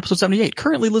 Jeffrey Brown on episode 78.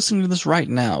 Currently listening to this right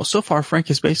now. So far, Frank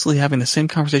is basically having the same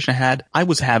conversation I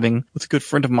was having with a good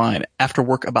friend of mine after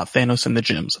work about Thanos and the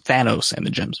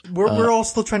gyms. We're all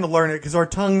still trying to learn it because our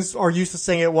tongues are used to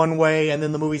saying it one way and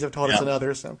then the movies have taught us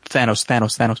another. So Thanos.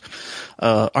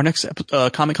 Our next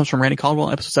comment comes from Randy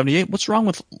Caldwell, episode 78. What's wrong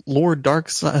with Lord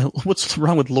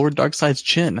Darkseid's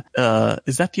chin?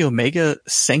 Is that the Omega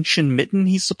sanction mitten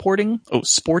he's sporting?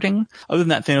 Other than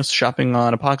that, Thanos shopping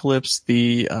on Apocalypse,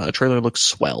 the trailer looks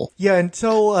swell. Yeah,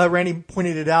 until Randy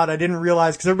pointed it out, I didn't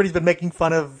realize, because everybody's been making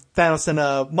fun of Thanos in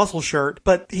a muscle shirt,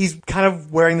 but he's kind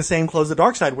of wearing the same clothes that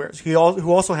Darkseid wears. Who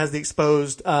also has the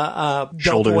exposed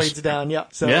deltoids down. Yeah.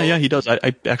 So yeah, he does.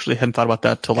 I actually hadn't thought about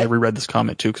that till I reread this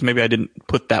comment too, because maybe I didn't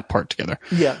put that part together.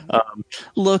 Yeah.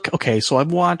 Look, okay, so I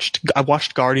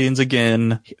watched Guardians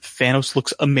again. Thanos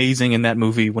looks amazing in that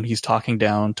movie when he's talking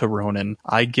down to Ronan.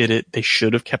 I get it. They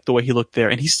should have kept the way he looked there,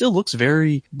 and he still looks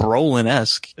very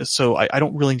Brolin-esque. So I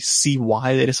don't really see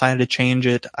why they decided to change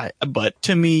it. But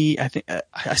to me,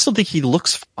 I still think he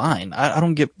looks fine. I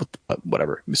don't get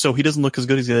whatever. So he doesn't look as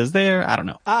good as he does there. I don't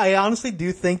know. I honestly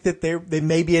do think that there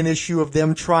may be an issue of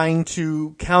them trying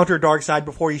to counter Darkseid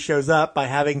before he shows up by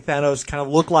having Thanos kind of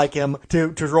look like him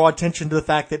to draw attention to the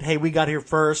fact that, hey, we got here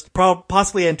first,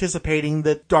 possibly anticipating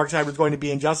that Darkseid was going to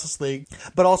be in Justice League.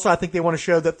 But also I think they want to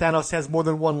show that Thanos has more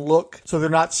than one look, so they're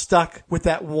not stuck with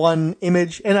that one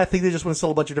image. And I think they just want to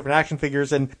sell a bunch of different action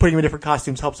figures, and putting him in different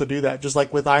costumes helps to do that, just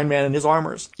like with Iron Man and his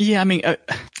armors. Yeah, I mean,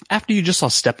 after you just saw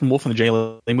Steppenwolf in the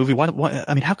JLA movie,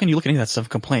 I mean, how can you look at any of that stuff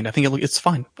and complain? I think it's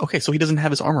fine. Okay, so he doesn't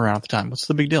have his armor around at the time. What's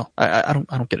the big deal? I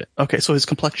don't get it. Okay, so his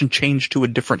complexion changed to a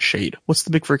different shade. What's the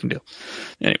big freaking deal?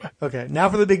 Anyway. Okay, now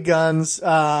for the big guns.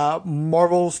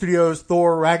 Marvel Studios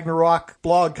Thor Ragnarok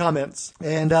blog comments.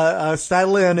 And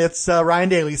style in, it's Ryan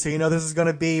Daly, so you know this is going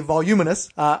to be voluminous.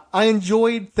 I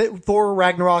enjoyed Thor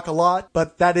Ragnarok a lot,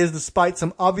 but that is despite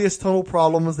some obvious tonal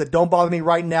problems that don't bother me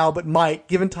right now, but might,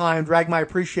 given time, drag my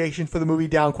appreciation for the movie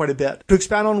down quite a bit. To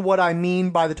expand on what I mean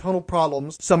by the tonal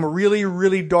problems, some really,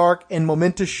 really dark and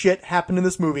momentous shit happened in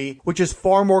this movie, which is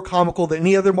far more comical than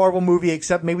any other Marvel movie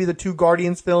except maybe the two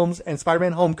Guardians films and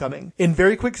Spider-Man Homecoming. In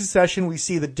very quick succession, we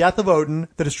see the death of Odin,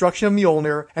 the destruction of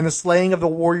Mjolnir, and the slaying of the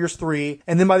Warriors 3,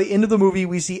 and then by the end of the movie,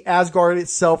 we see Asgard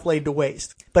itself laid to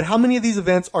waste. But how many of these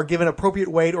events are given appropriate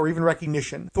weight or even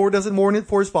recognition? Thor doesn't mourn it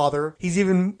for his father.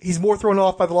 He's more thrown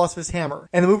off by the loss of his hammer.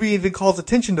 And the movie even calls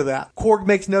attention to that. Korg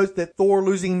makes notes that Thor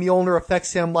losing Mjolnir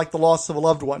affects him like the loss of a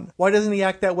loved one. Why doesn't he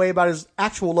act that way about his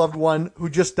actual loved one who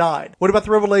just died? What about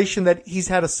the revelation that he's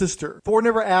had a sister? Thor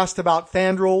never asked about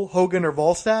Fandral, Hogun, or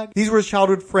Volstagg. These were his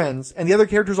childhood friends, and the other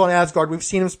characters on Asgard we've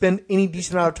seen him spend any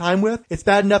decent amount of time with. It's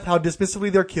bad enough how dismissively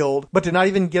they're killed, but to not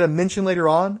even get a mention later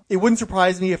on? It wouldn't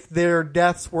surprise me if their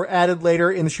deaths were added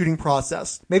later in the shooting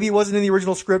process. Maybe it wasn't in the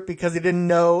original script because they didn't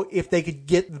know if they could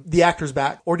get the actors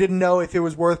back, or didn't know if it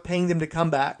was worth paying them to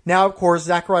come back. Now, of course,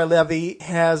 Zachary Levi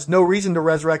has no reason to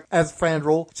resurrect as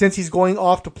Fandral, since he's going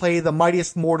off to play the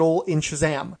mightiest mortal in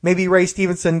Shazam. Maybe Ray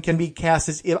Stevenson can be cast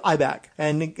as Ibak.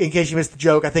 And in case you missed the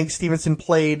joke, I think Stevenson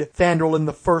played Fandral in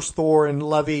the first Thor, and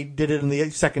Levi did it in the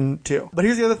second too. But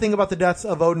here's the other thing about the deaths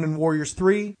of Odin and Warriors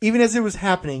 3. Even as it was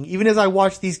happening, even as I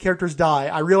watched these characters die,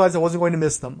 I realized I wasn't going to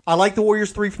miss them. I like the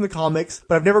Warriors 3 from the comics,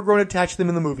 but I've never grown attached to them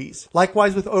in the movies.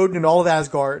 Likewise with Odin and all of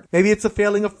Asgard. Maybe it's a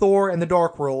failing of Thor and the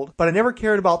Dark World, but I never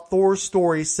cared about Thor's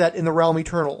story set in the Realm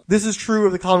Eternal. This is true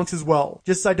of the comics as well.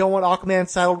 Just as I don't want Aquaman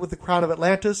saddled with the crown of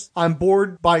Atlantis, I'm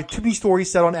bored by too many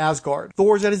stories set on Asgard.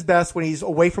 Thor's at his best when he's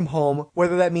away from home,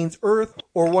 whether that means Earth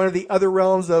or one of the other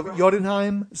realms of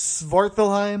Jotunheim,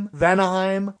 Svartalfheim,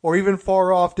 Vanaheim, or even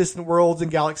far off distant worlds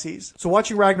and galaxies. So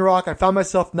watching Ragnarok, I found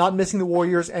myself not missing the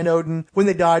Warriors and Odin when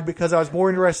they died because I was more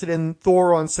interested in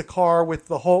Thor on Sakaar with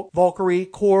the Hulk, Valkyrie,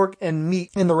 Korg, and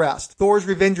Meek and the rest. Thor's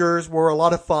Revengers were a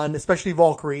lot of fun, especially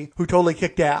Valkyrie, who totally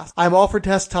kicked ass. I'm all for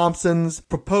Tess Thompson's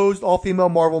proposed all-female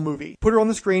Marvel movie. Put her on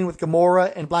the screen with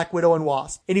Gamora and Black Widow and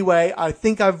Wasp. Anyway, I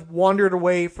think I've wandered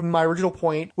away from my original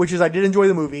point, which is I did enjoy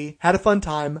the movie, had a fun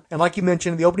time, and like you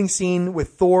mentioned, the opening scene with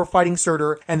Thor fighting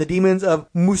Surtur and the demons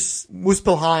of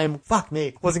Muspelheim, fuck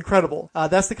me, was incredible.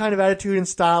 That's the kind of attitude and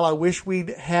style I wish we'd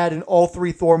had in all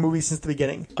three Thor movies since the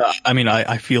beginning. I mean,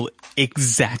 I feel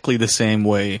exactly the same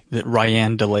way that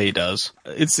Ryan DeLay does.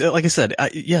 It's like I said,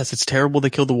 yes, it's terrible they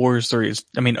killed the Warriors 3.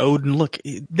 I mean, Odin, look,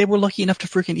 they were lucky enough to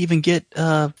freaking even get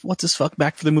what's his fuck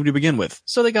back for the movie to begin with.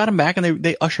 So they got him back and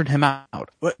they ushered him out.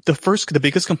 But the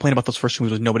biggest complaint about those first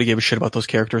movies was nobody gave a shit about those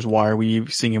characters. Why are we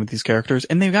seeing him with these characters?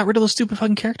 And they got rid of those stupid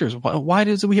fucking characters. Why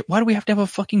do we have to have a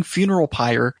fucking funeral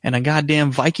pyre and a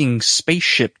goddamn Viking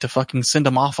spaceship to fucking send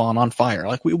them off on fire?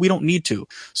 Like we don't need to.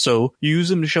 So you use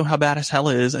them to show how badass hell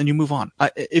is and you move on.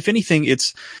 If anything,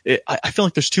 I feel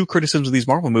like there's two criticisms of these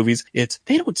Marvel movies. It's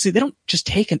they don't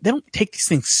take these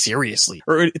things seriously,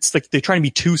 or it's like they're trying to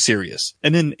be too serious.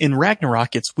 And then in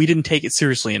Ragnarok, we didn't take it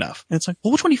seriously enough. And it's like,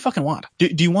 well, which one do you fucking want? Do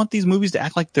you want these movies to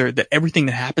act like that everything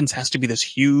that happens has to be this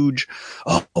huge,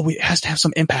 it has to have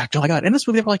some impact? Oh my god! In this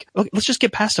movie, they were like, okay, let's just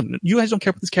get past them. You guys don't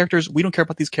care about these characters. We don't care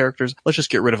about these characters. Let's just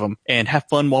get rid of them and have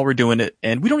fun while we're doing it.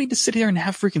 And we don't need to sit here and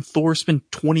have freaking Thor Thor spend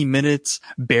 20 minutes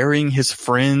burying his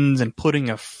friends and putting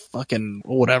a fucking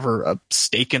whatever, a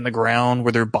stake in the ground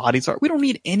where their bodies are. We don't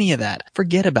need any of that.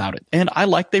 Forget about it. And I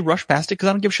like they rushed past it because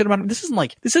I don't give a shit about it. This isn't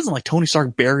like Tony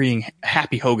Stark burying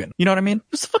Happy Hogan. You know what I mean?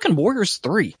 It's the fucking Warriors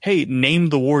 3. Hey, name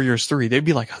the Warriors 3. They'd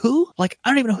be like, who? Like, I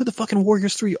don't even know who the fucking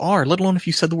Warriors 3 are, let alone if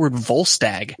you said the word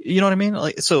Volstagg. You know what I mean?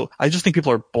 Like, so I just think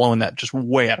people are blowing that just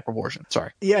way out of proportion.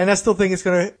 Sorry. Yeah, and I still think it's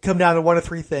going to come down to one of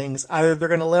three things. Either they're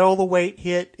going to let all the weight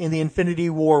hit in the Infinity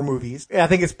War movies. I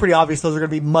think it's pretty obvious those are going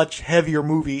to be much heavier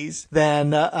movies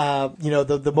than,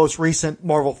 the most recent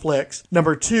Marvel flicks.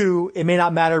 Number two, it may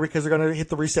not matter because they're going to hit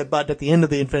the reset button at the end of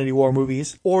the Infinity War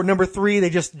movies. Or number three, they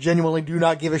just genuinely do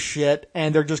not give a shit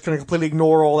and they're just going to completely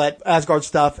ignore all that Asgard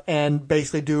stuff and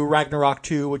basically do Ragnarok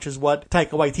 2, which is what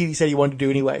Taika Waititi said he wanted to do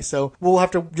anyway. So we'll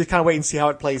have to just kind of wait and see how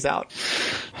it plays out.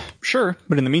 Sure,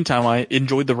 but in the meantime, I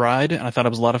enjoyed the ride and I thought it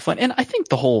was a lot of fun. And I think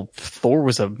the whole Thor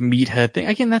was a meathead thing.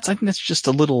 Again, I think that's just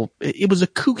a little, it was a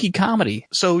kooky comedy.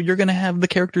 So you're going to have the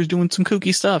characters doing some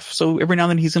kooky stuff. So every now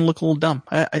and then he's going to look a little dumb.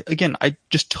 I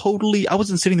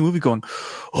wasn't sitting in the movie going,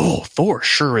 oh, Thor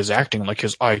sure is acting like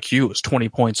his IQ is 20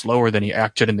 points lower than he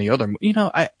acted in the other.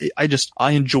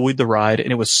 I enjoyed the ride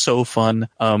and it was so fun.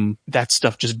 That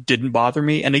stuff just didn't bother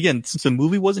me. And again, since the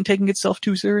movie wasn't taking itself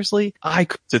too seriously, I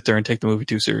could sit there and take the movie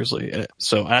too seriously.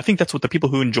 So I think that's what the people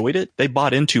who enjoyed it, they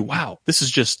bought into. Wow, this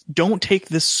is just, don't take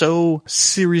this so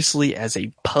seriously as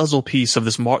a puzzle piece of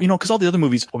this, because all the other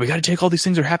movies, well, we got to take all these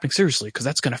things that are happening seriously because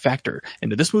that's going to factor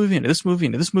into this movie, into this movie,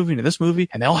 into this movie, into this movie,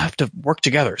 and they all have to work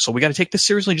together. So we got to take this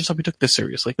seriously just like we took this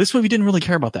seriously. This movie didn't really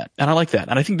care about that. And I like that.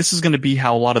 And I think this is going to be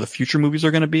how a lot of the future movies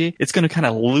are going to be. It's going to kind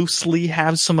of loosely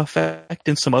have some effect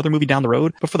in some other movie down the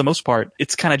road. But for the most part,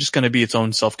 it's kind of just going to be its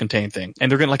own self-contained thing.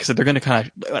 And they're going to, like I said, they're going to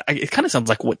kind of, it kind of sounds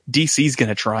like what DC's going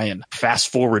to try and fast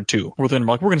forward to. Where they're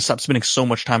like, we're going to stop spending so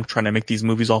much time trying to make these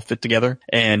movies all fit together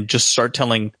and just start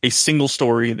telling a single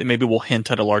story that maybe will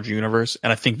hint at a larger universe.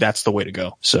 And I think that's the way to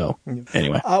go. So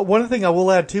anyway. One thing I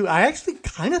will add too, I actually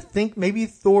kind of think maybe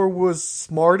Thor was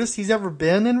smartest he's ever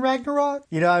been in Ragnarok.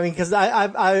 You know, I mean, because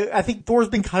I think Thor's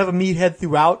been kind of a meathead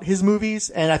throughout his movies,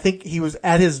 and I think he was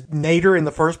at his nadir in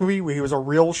the first movie where he was a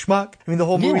real schmuck. I mean, the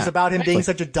whole movie's about him being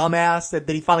such a dumbass that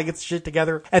he finally gets shit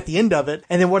together at the end of it.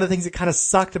 And then one of the things that kind of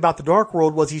sucked about The Dark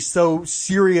World was he's so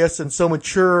serious and so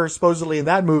mature, supposedly in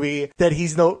that movie, that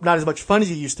he's not as much fun as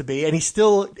he used to be, and he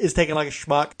still is taken like a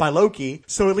schmuck by Loki.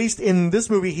 So at least in this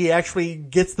movie, he actually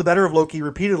gets the better of Loki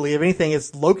repeatedly. If anything,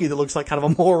 it's Loki that looks like kind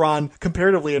of a moron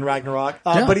comparatively in Ragnarok.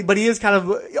 But he is kind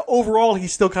of, overall,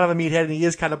 he's still kind of a meathead and he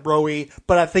is kind of broy,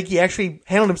 but I think he actually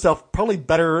handled himself probably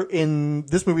better in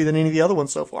this movie than any of the other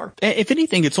ones so far. If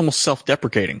anything, it's almost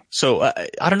self-deprecating. So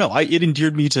I don't know. It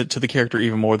endeared me to the character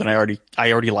even more than I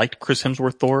already liked Chris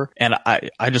Hemsworth Thor, and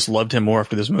I just loved him more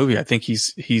after this movie. I think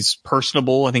he's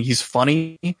personable. I think he's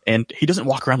funny, and he doesn't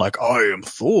walk around like, I am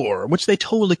Thor, which they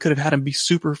totally could have had him be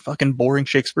super fucking boring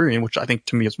Shakespearean, which I think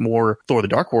to me is more Thor the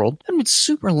Dark World. I mean, it's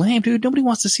super lame, dude. Nobody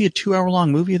wants to see a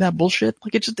 2-hour-long movie of that bullshit.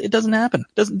 Like, it doesn't happen.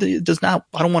 It does not.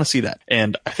 I don't want to see that.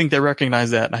 And I think they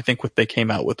recognize that, and I think what they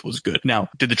came out with was good. Now,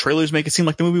 did the trailers make it seem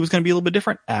like the movie was going to be a little bit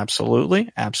different?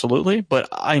 Absolutely. But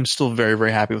I am still very,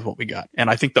 very happy with what we got. And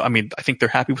I think they're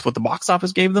happy with what the box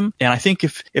office gave them. And I think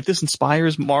if this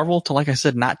inspires Marvel to, like I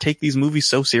said, not take these movies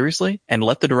so seriously and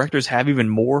let the directors have even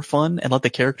more fun and let the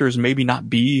characters maybe not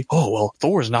be, oh, well,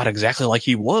 Thor's not exactly like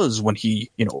he was when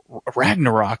he,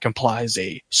 Ragnarok implies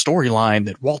a storyline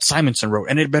that Walt Simonson wrote,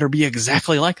 and it better be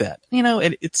exactly like that.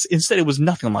 Instead it was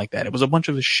nothing like that. It was a bunch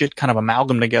of shit kind of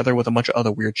amalgam together with a bunch of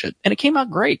other weird shit. And it came out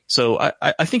great. So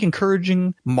I think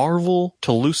encouraging Marvel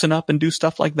to loosen up and do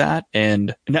stuff like that.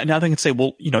 And now they can say,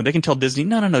 well, they can tell Disney,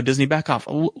 no, Disney, back off.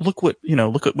 Look what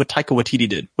Taika Waititi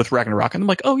did with Ragnarok. And I'm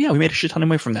like, oh yeah, we made a shit ton of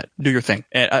money from that. Do your thing.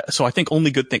 And so I think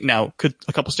only good thing. Now, could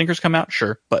a couple stinkers come out?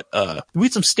 Sure. But, we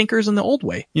had some stinkers in the old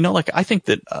way. I think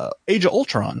that, Age of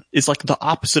Ultron is like the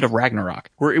opposite of Ragnarok,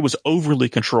 where it was overly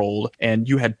controlled and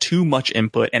you had too much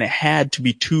input and it had to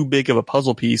be too big of a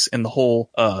puzzle piece in the whole,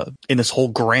 in this whole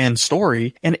grand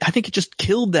story. And I think it just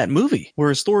killed that movie.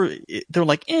 Whereas Thor, they're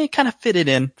like, kind of fit it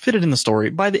in the story.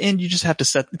 By the end, you just have to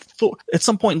set Thor. At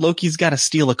some point, Loki's got to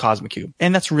steal a cosmic cube.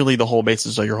 And that's really the whole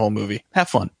basis of your whole movie. Have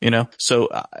fun, So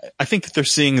I think that they're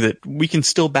seeing that we can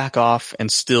still back off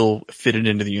and still fit it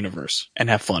into the universe and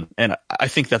have fun. And I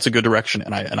think that's a good direction.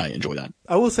 And I enjoy that.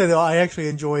 I will say though, I actually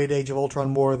enjoyed Age of Ultron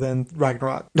more than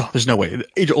Ragnarok. No, there's no way.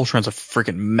 Age of Ultron's a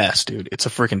freaking mess, dude. It's a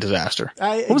freaking disaster.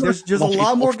 There's a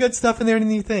lot more good stuff in there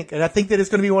than you think. And I think that it's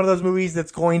going to be one of those movies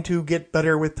that's going to get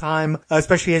better with time,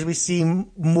 especially as we see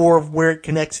more of where it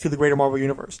connects to the greater Marvel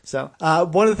universe. So,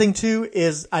 one of the things too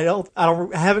is I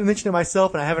haven't mentioned it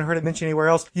myself, and I haven't heard it mentioned anywhere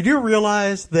else. You do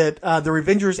realize that the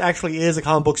Revengers actually is a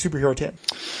comic book superhero team.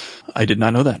 I did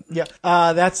not know that. Yeah.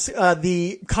 That's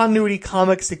the Continuity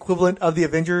Comics equivalent of the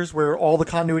Avengers, where all the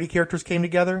continuity characters came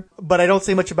together. But I don't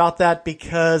say much about that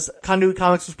because Continuity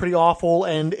Comics was pretty awful,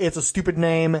 and it's a stupid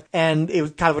name, and it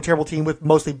was kind of a terrible team with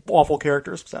mostly awful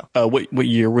characters. So, what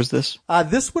year was this?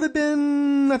 This would have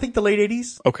been, I think, the late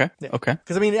 80s. Okay. Okay.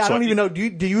 Because, I mean, I don't even know,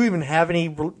 do you even have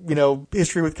any,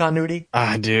 history with continuity?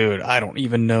 Dude, I don't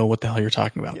even know what the hell you're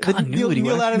talking about. Continuity.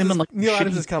 Neil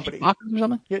Adams' company.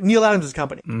 Yeah, Neil Adams'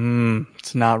 company.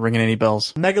 It's not ringing any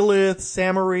bells. Megalith,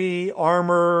 Samaree,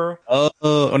 Armor.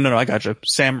 No, I gotcha.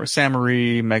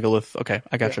 Samaree, Megalith. Okay,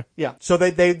 I gotcha. Yeah. So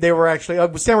they were actually,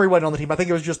 Samaree wasn't on the team. I think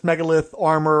it was just Megalith,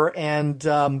 Armor, and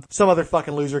some other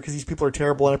fucking loser, because these people are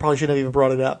terrible, and I probably shouldn't have even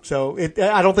brought it up. So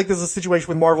I don't think this is a situation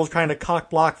with Marvel's trying to cock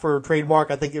block for a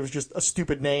trademark. I think it was just a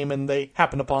stupid name, and they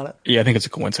happened upon it. Yeah, I think it's a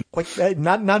coincidence.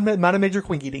 Not a major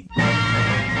quinky-dink.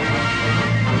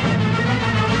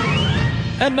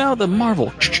 And now the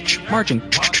Marvel Marching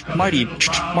Mighty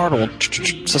Marvel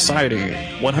Society.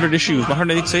 100 issues,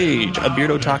 108th age, a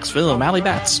Beardo Talks film, Alley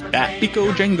Bats, Bat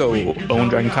Pico Django, Bone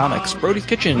Dragon Comics, Brody's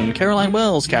Kitchen, Caroline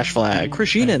Wells, Cash Flag, Chris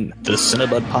Sheenan, The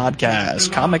Cinebud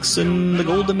Podcast, Comics in the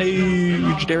Golden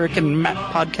Age, Derek and Matt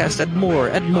Podcast, Ed Moore.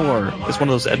 It's one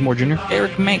of those Ed Moore Jr.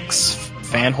 Eric Manx,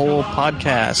 Fanhole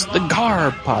Podcast, The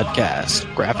Garb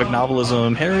Podcast, Graphic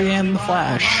Novelism, Harry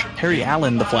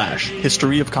Allen the Flash,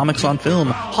 History of Comics on Film,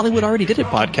 Hollywood Already Did It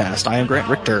Podcast, I Am Grant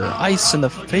Richter, Ice in the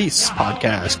Face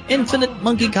Podcast, Infinite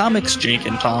Monkey Comics, Jake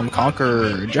and Tom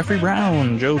Conquer, Jeffrey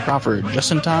Brown, Joe Crawford,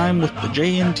 Just in Time with the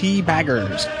J&T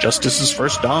Baggers, Justice's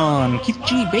First Dawn, Keith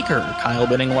G. Baker, Kyle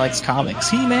Benning Likes Comics,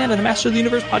 He-Man and the Master of the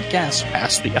Universe Podcast,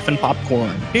 Pass the Effin'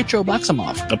 Popcorn, Pietro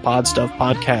Blacksimoff, The Pod Stuff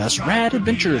Podcast, Rad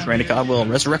Adventures, Randy Codwell,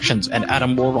 Resurrections, and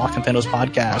Adam Warrock and Thanos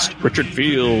Podcast, Richard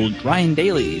Field, Ryan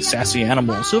Daly, Sassy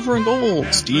Animal, Silver and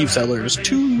Gold, Steve Sellers,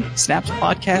 2 Snaps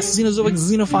Podcast, Xenozoic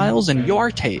Xenophiles, and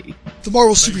Yarte. The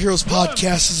Marvel Superheroes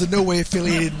Podcast is in no way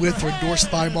affiliated with or endorsed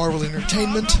by Marvel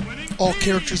Entertainment. All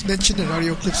characters mentioned and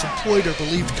audio clips employed are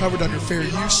believed covered under fair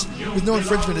use, with no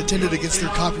infringement intended against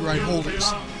their copyright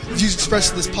holders. The views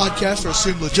expressed in this podcast are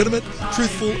assumed legitimate,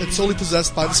 truthful, and solely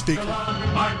possessed by the speaker.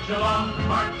 March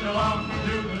along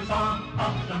to the song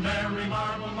of the Merry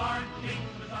Marvel Marching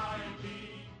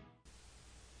Society.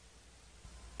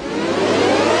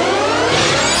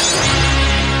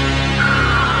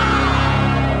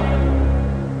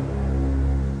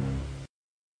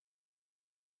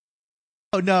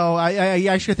 Oh, no, I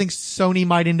actually think Sony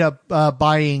might end up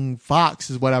buying Fox,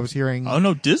 is what I was hearing. Oh,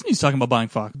 no, Disney's talking about buying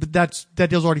Fox. But that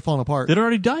deal's already fallen apart. Did it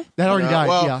already die? That already died,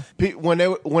 well, yeah. When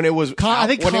it was, I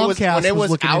think Comcast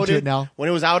was looking into it now. When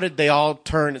it was outed, they all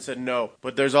turned and said no.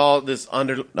 But there's all this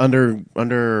underling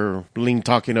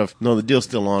talking of no, the deal's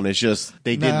still on. It's just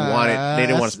they didn't want it. They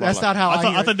didn't want to spotlight. That's not how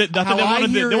I thought they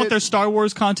want their Star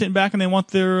Wars content back, and they want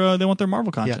their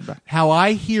Marvel content back. How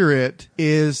I hear it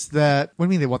is that, what do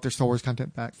you mean they want their Star Wars content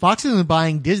back? Fox isn't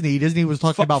buying Disney. Disney was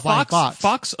talking about buying Fox.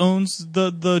 Fox owns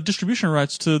the distribution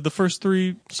rights to the first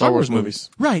 3 Star Wars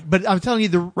movies. Right, but I'm telling you,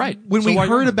 when we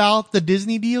heard about the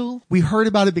Disney deal, we heard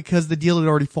about it because the deal had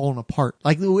already fallen apart.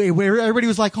 Like, everybody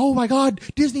was like, oh my God,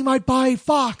 Disney might buy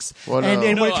Fox. Well,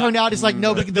 and when it turned out, it's like,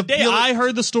 no. The day I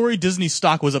heard the story, Disney's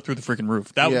stock was up through the freaking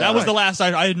roof. That was the last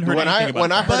I hadn't heard anything about it.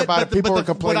 When I heard about it, people were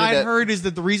complaining. What I heard is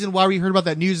that the reason why we heard about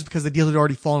that news is because the deal had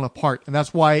already fallen apart. And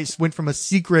that's why it went from a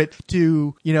secret to,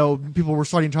 people were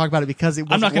starting to talk about it because it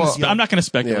was. I'm not going to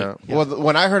speculate. Yeah. Well,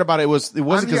 when I heard about it, it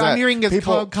wasn't because I'm hearing it's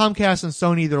Comcast and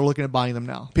Sony that are looking at buying them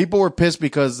now. People were pissed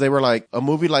because they were like, a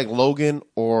movie like Logan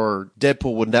or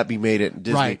Deadpool would not be made at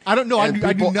Disney. Right. I don't know. I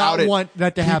do not want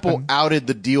that to happen. People outed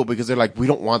the deal because they're like, we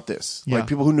don't want this. Yeah. Like,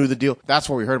 people who knew the deal. That's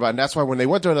what we heard about. And that's why when they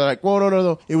went there, they're like, well,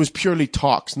 no. It was purely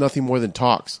talks, nothing more than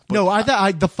talks. But I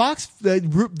thought the Fox, the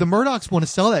Murdochs want to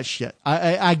sell that shit.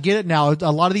 I get it now.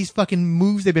 A lot of these fucking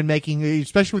moves they've been making,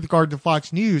 especially with regard to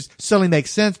Fox News, suddenly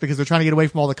makes sense because they're trying to get away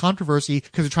from all the controversy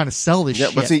because they're trying to sell this shit.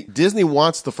 Yeah, but see, Disney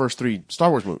wants the first 3 Star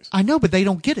Wars movies. I know, but they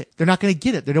don't get it. They're not going to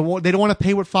get it. They don't want to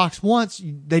pay what Fox wants.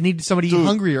 They need somebody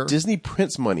hungrier. Disney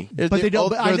prints money. But they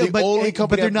don't.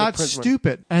 But they're not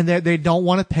stupid, and they don't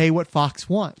want to pay what Fox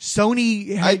wants.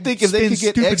 Sony, I think if they could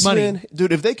get X-Men,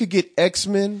 dude, if they could get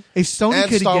X-Men, if Sony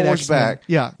could Star get Wars X-Men, back,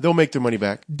 they'll make their money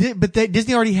back. But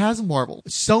Disney already has Marvel.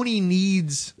 Sony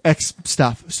needs X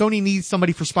stuff. Sony need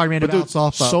somebody for Spider-Man to But dude, bounce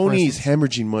off. For Sony is instance.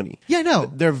 hemorrhaging money. Yeah, no.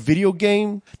 Their video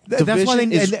game That's division why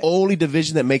they- is and- only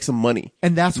division that makes them money.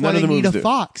 And that's why None of they the need a movies do.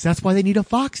 Fox. That's why they need a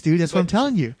Fox, dude. That's what I'm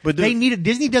telling you. but they dude- need it.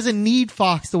 Disney doesn't need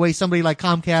Fox the way somebody like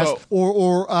Comcast So-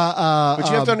 or But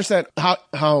you have to understand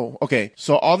how okay,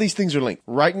 so all these things are linked.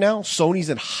 Right now, Sony's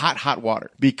in hot water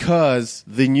because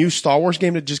the new Star Wars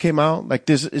game that just came out, like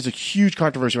this is a huge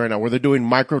controversy right now where they're doing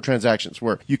microtransactions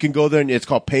where you can go there and it's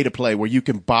called pay to play where you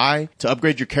can buy to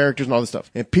upgrade your characters and all this stuff.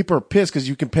 And people are pissed because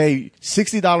you can pay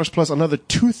 $60 plus another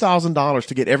 $2,000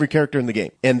 to get every character in the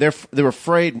game. And they're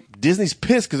afraid Disney's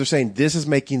pissed because they're saying this is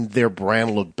making their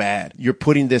brand look bad. You're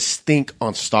putting this stink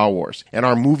on Star Wars and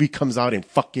our movie comes out in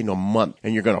fucking a month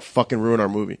and you're going to fucking ruin our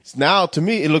movie. So now to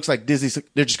me, it looks like Disney's,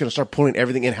 they're just going to start pulling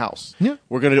everything in-house. Yeah.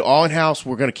 We're going to do all in-house.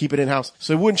 We're going to keep it in-house.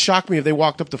 So it wouldn't shock me if they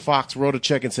walked up to Fox, wrote a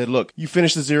check and said, look, you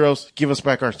finish the zeros, give us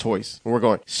back our toys. And we're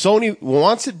going. Sony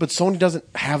wants it, but Sony doesn't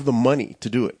have the money to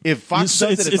do it. If Fox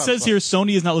does It says here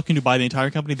Sony is not looking to buy the entire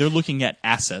company. They're looking at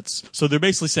assets. So they're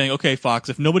basically saying, okay, Fox,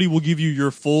 if nobody will give you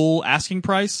your full asking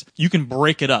price, you can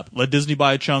break it up. Let Disney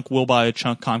buy a chunk, we'll buy a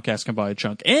chunk, Comcast can buy a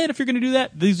chunk. And if you're going to do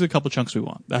that, these are a couple chunks we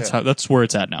want. That's where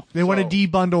it's at now. They want to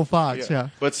debundle Fox. Yeah.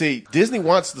 But see, Disney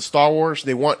wants the Star Wars.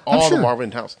 They want all the Marvel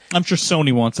in-house. I'm sure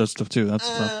Sony wants that stuff too. That's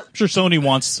the problem. I'm sure Sony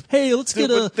wants, hey, let's Dude,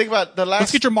 but think about the last.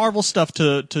 let's get your Marvel stuff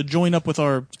to join up with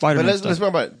our But Spider-Man let's stuff.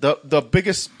 remember, the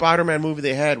biggest Spider-Man movie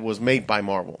they had was made by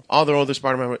Marvel. All their other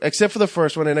Spider-Man movies, except for the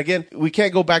first one. And again, we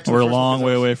can't go back to We're the a first long one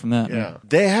way because away from that. Yeah.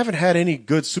 They haven't had any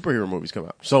good superhero movies come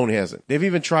out. Sony hasn't. They've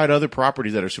even tried other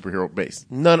properties that are superhero based.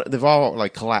 They've all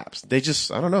like collapsed. They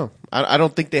just, I don't know. I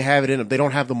don't think they have it in them. They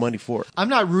don't have the money for it. I'm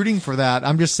not rooting for that.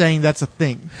 I'm just saying that's a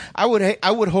thing. I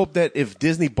would hope that if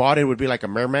Disney bought it, it would be like a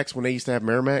Miramax when they used to have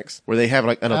Miramax, where they have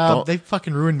like an adult. They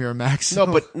fucking ruined Miramax.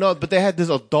 But they had this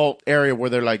adult area where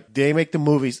they're like, they make the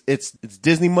movies. It's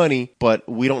Disney money, but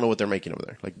we don't know what they're making over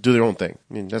there. Like, do their own thing.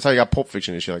 I mean, that's how you got Pulp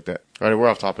Fiction and shit like that. All right, we're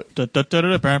off topic.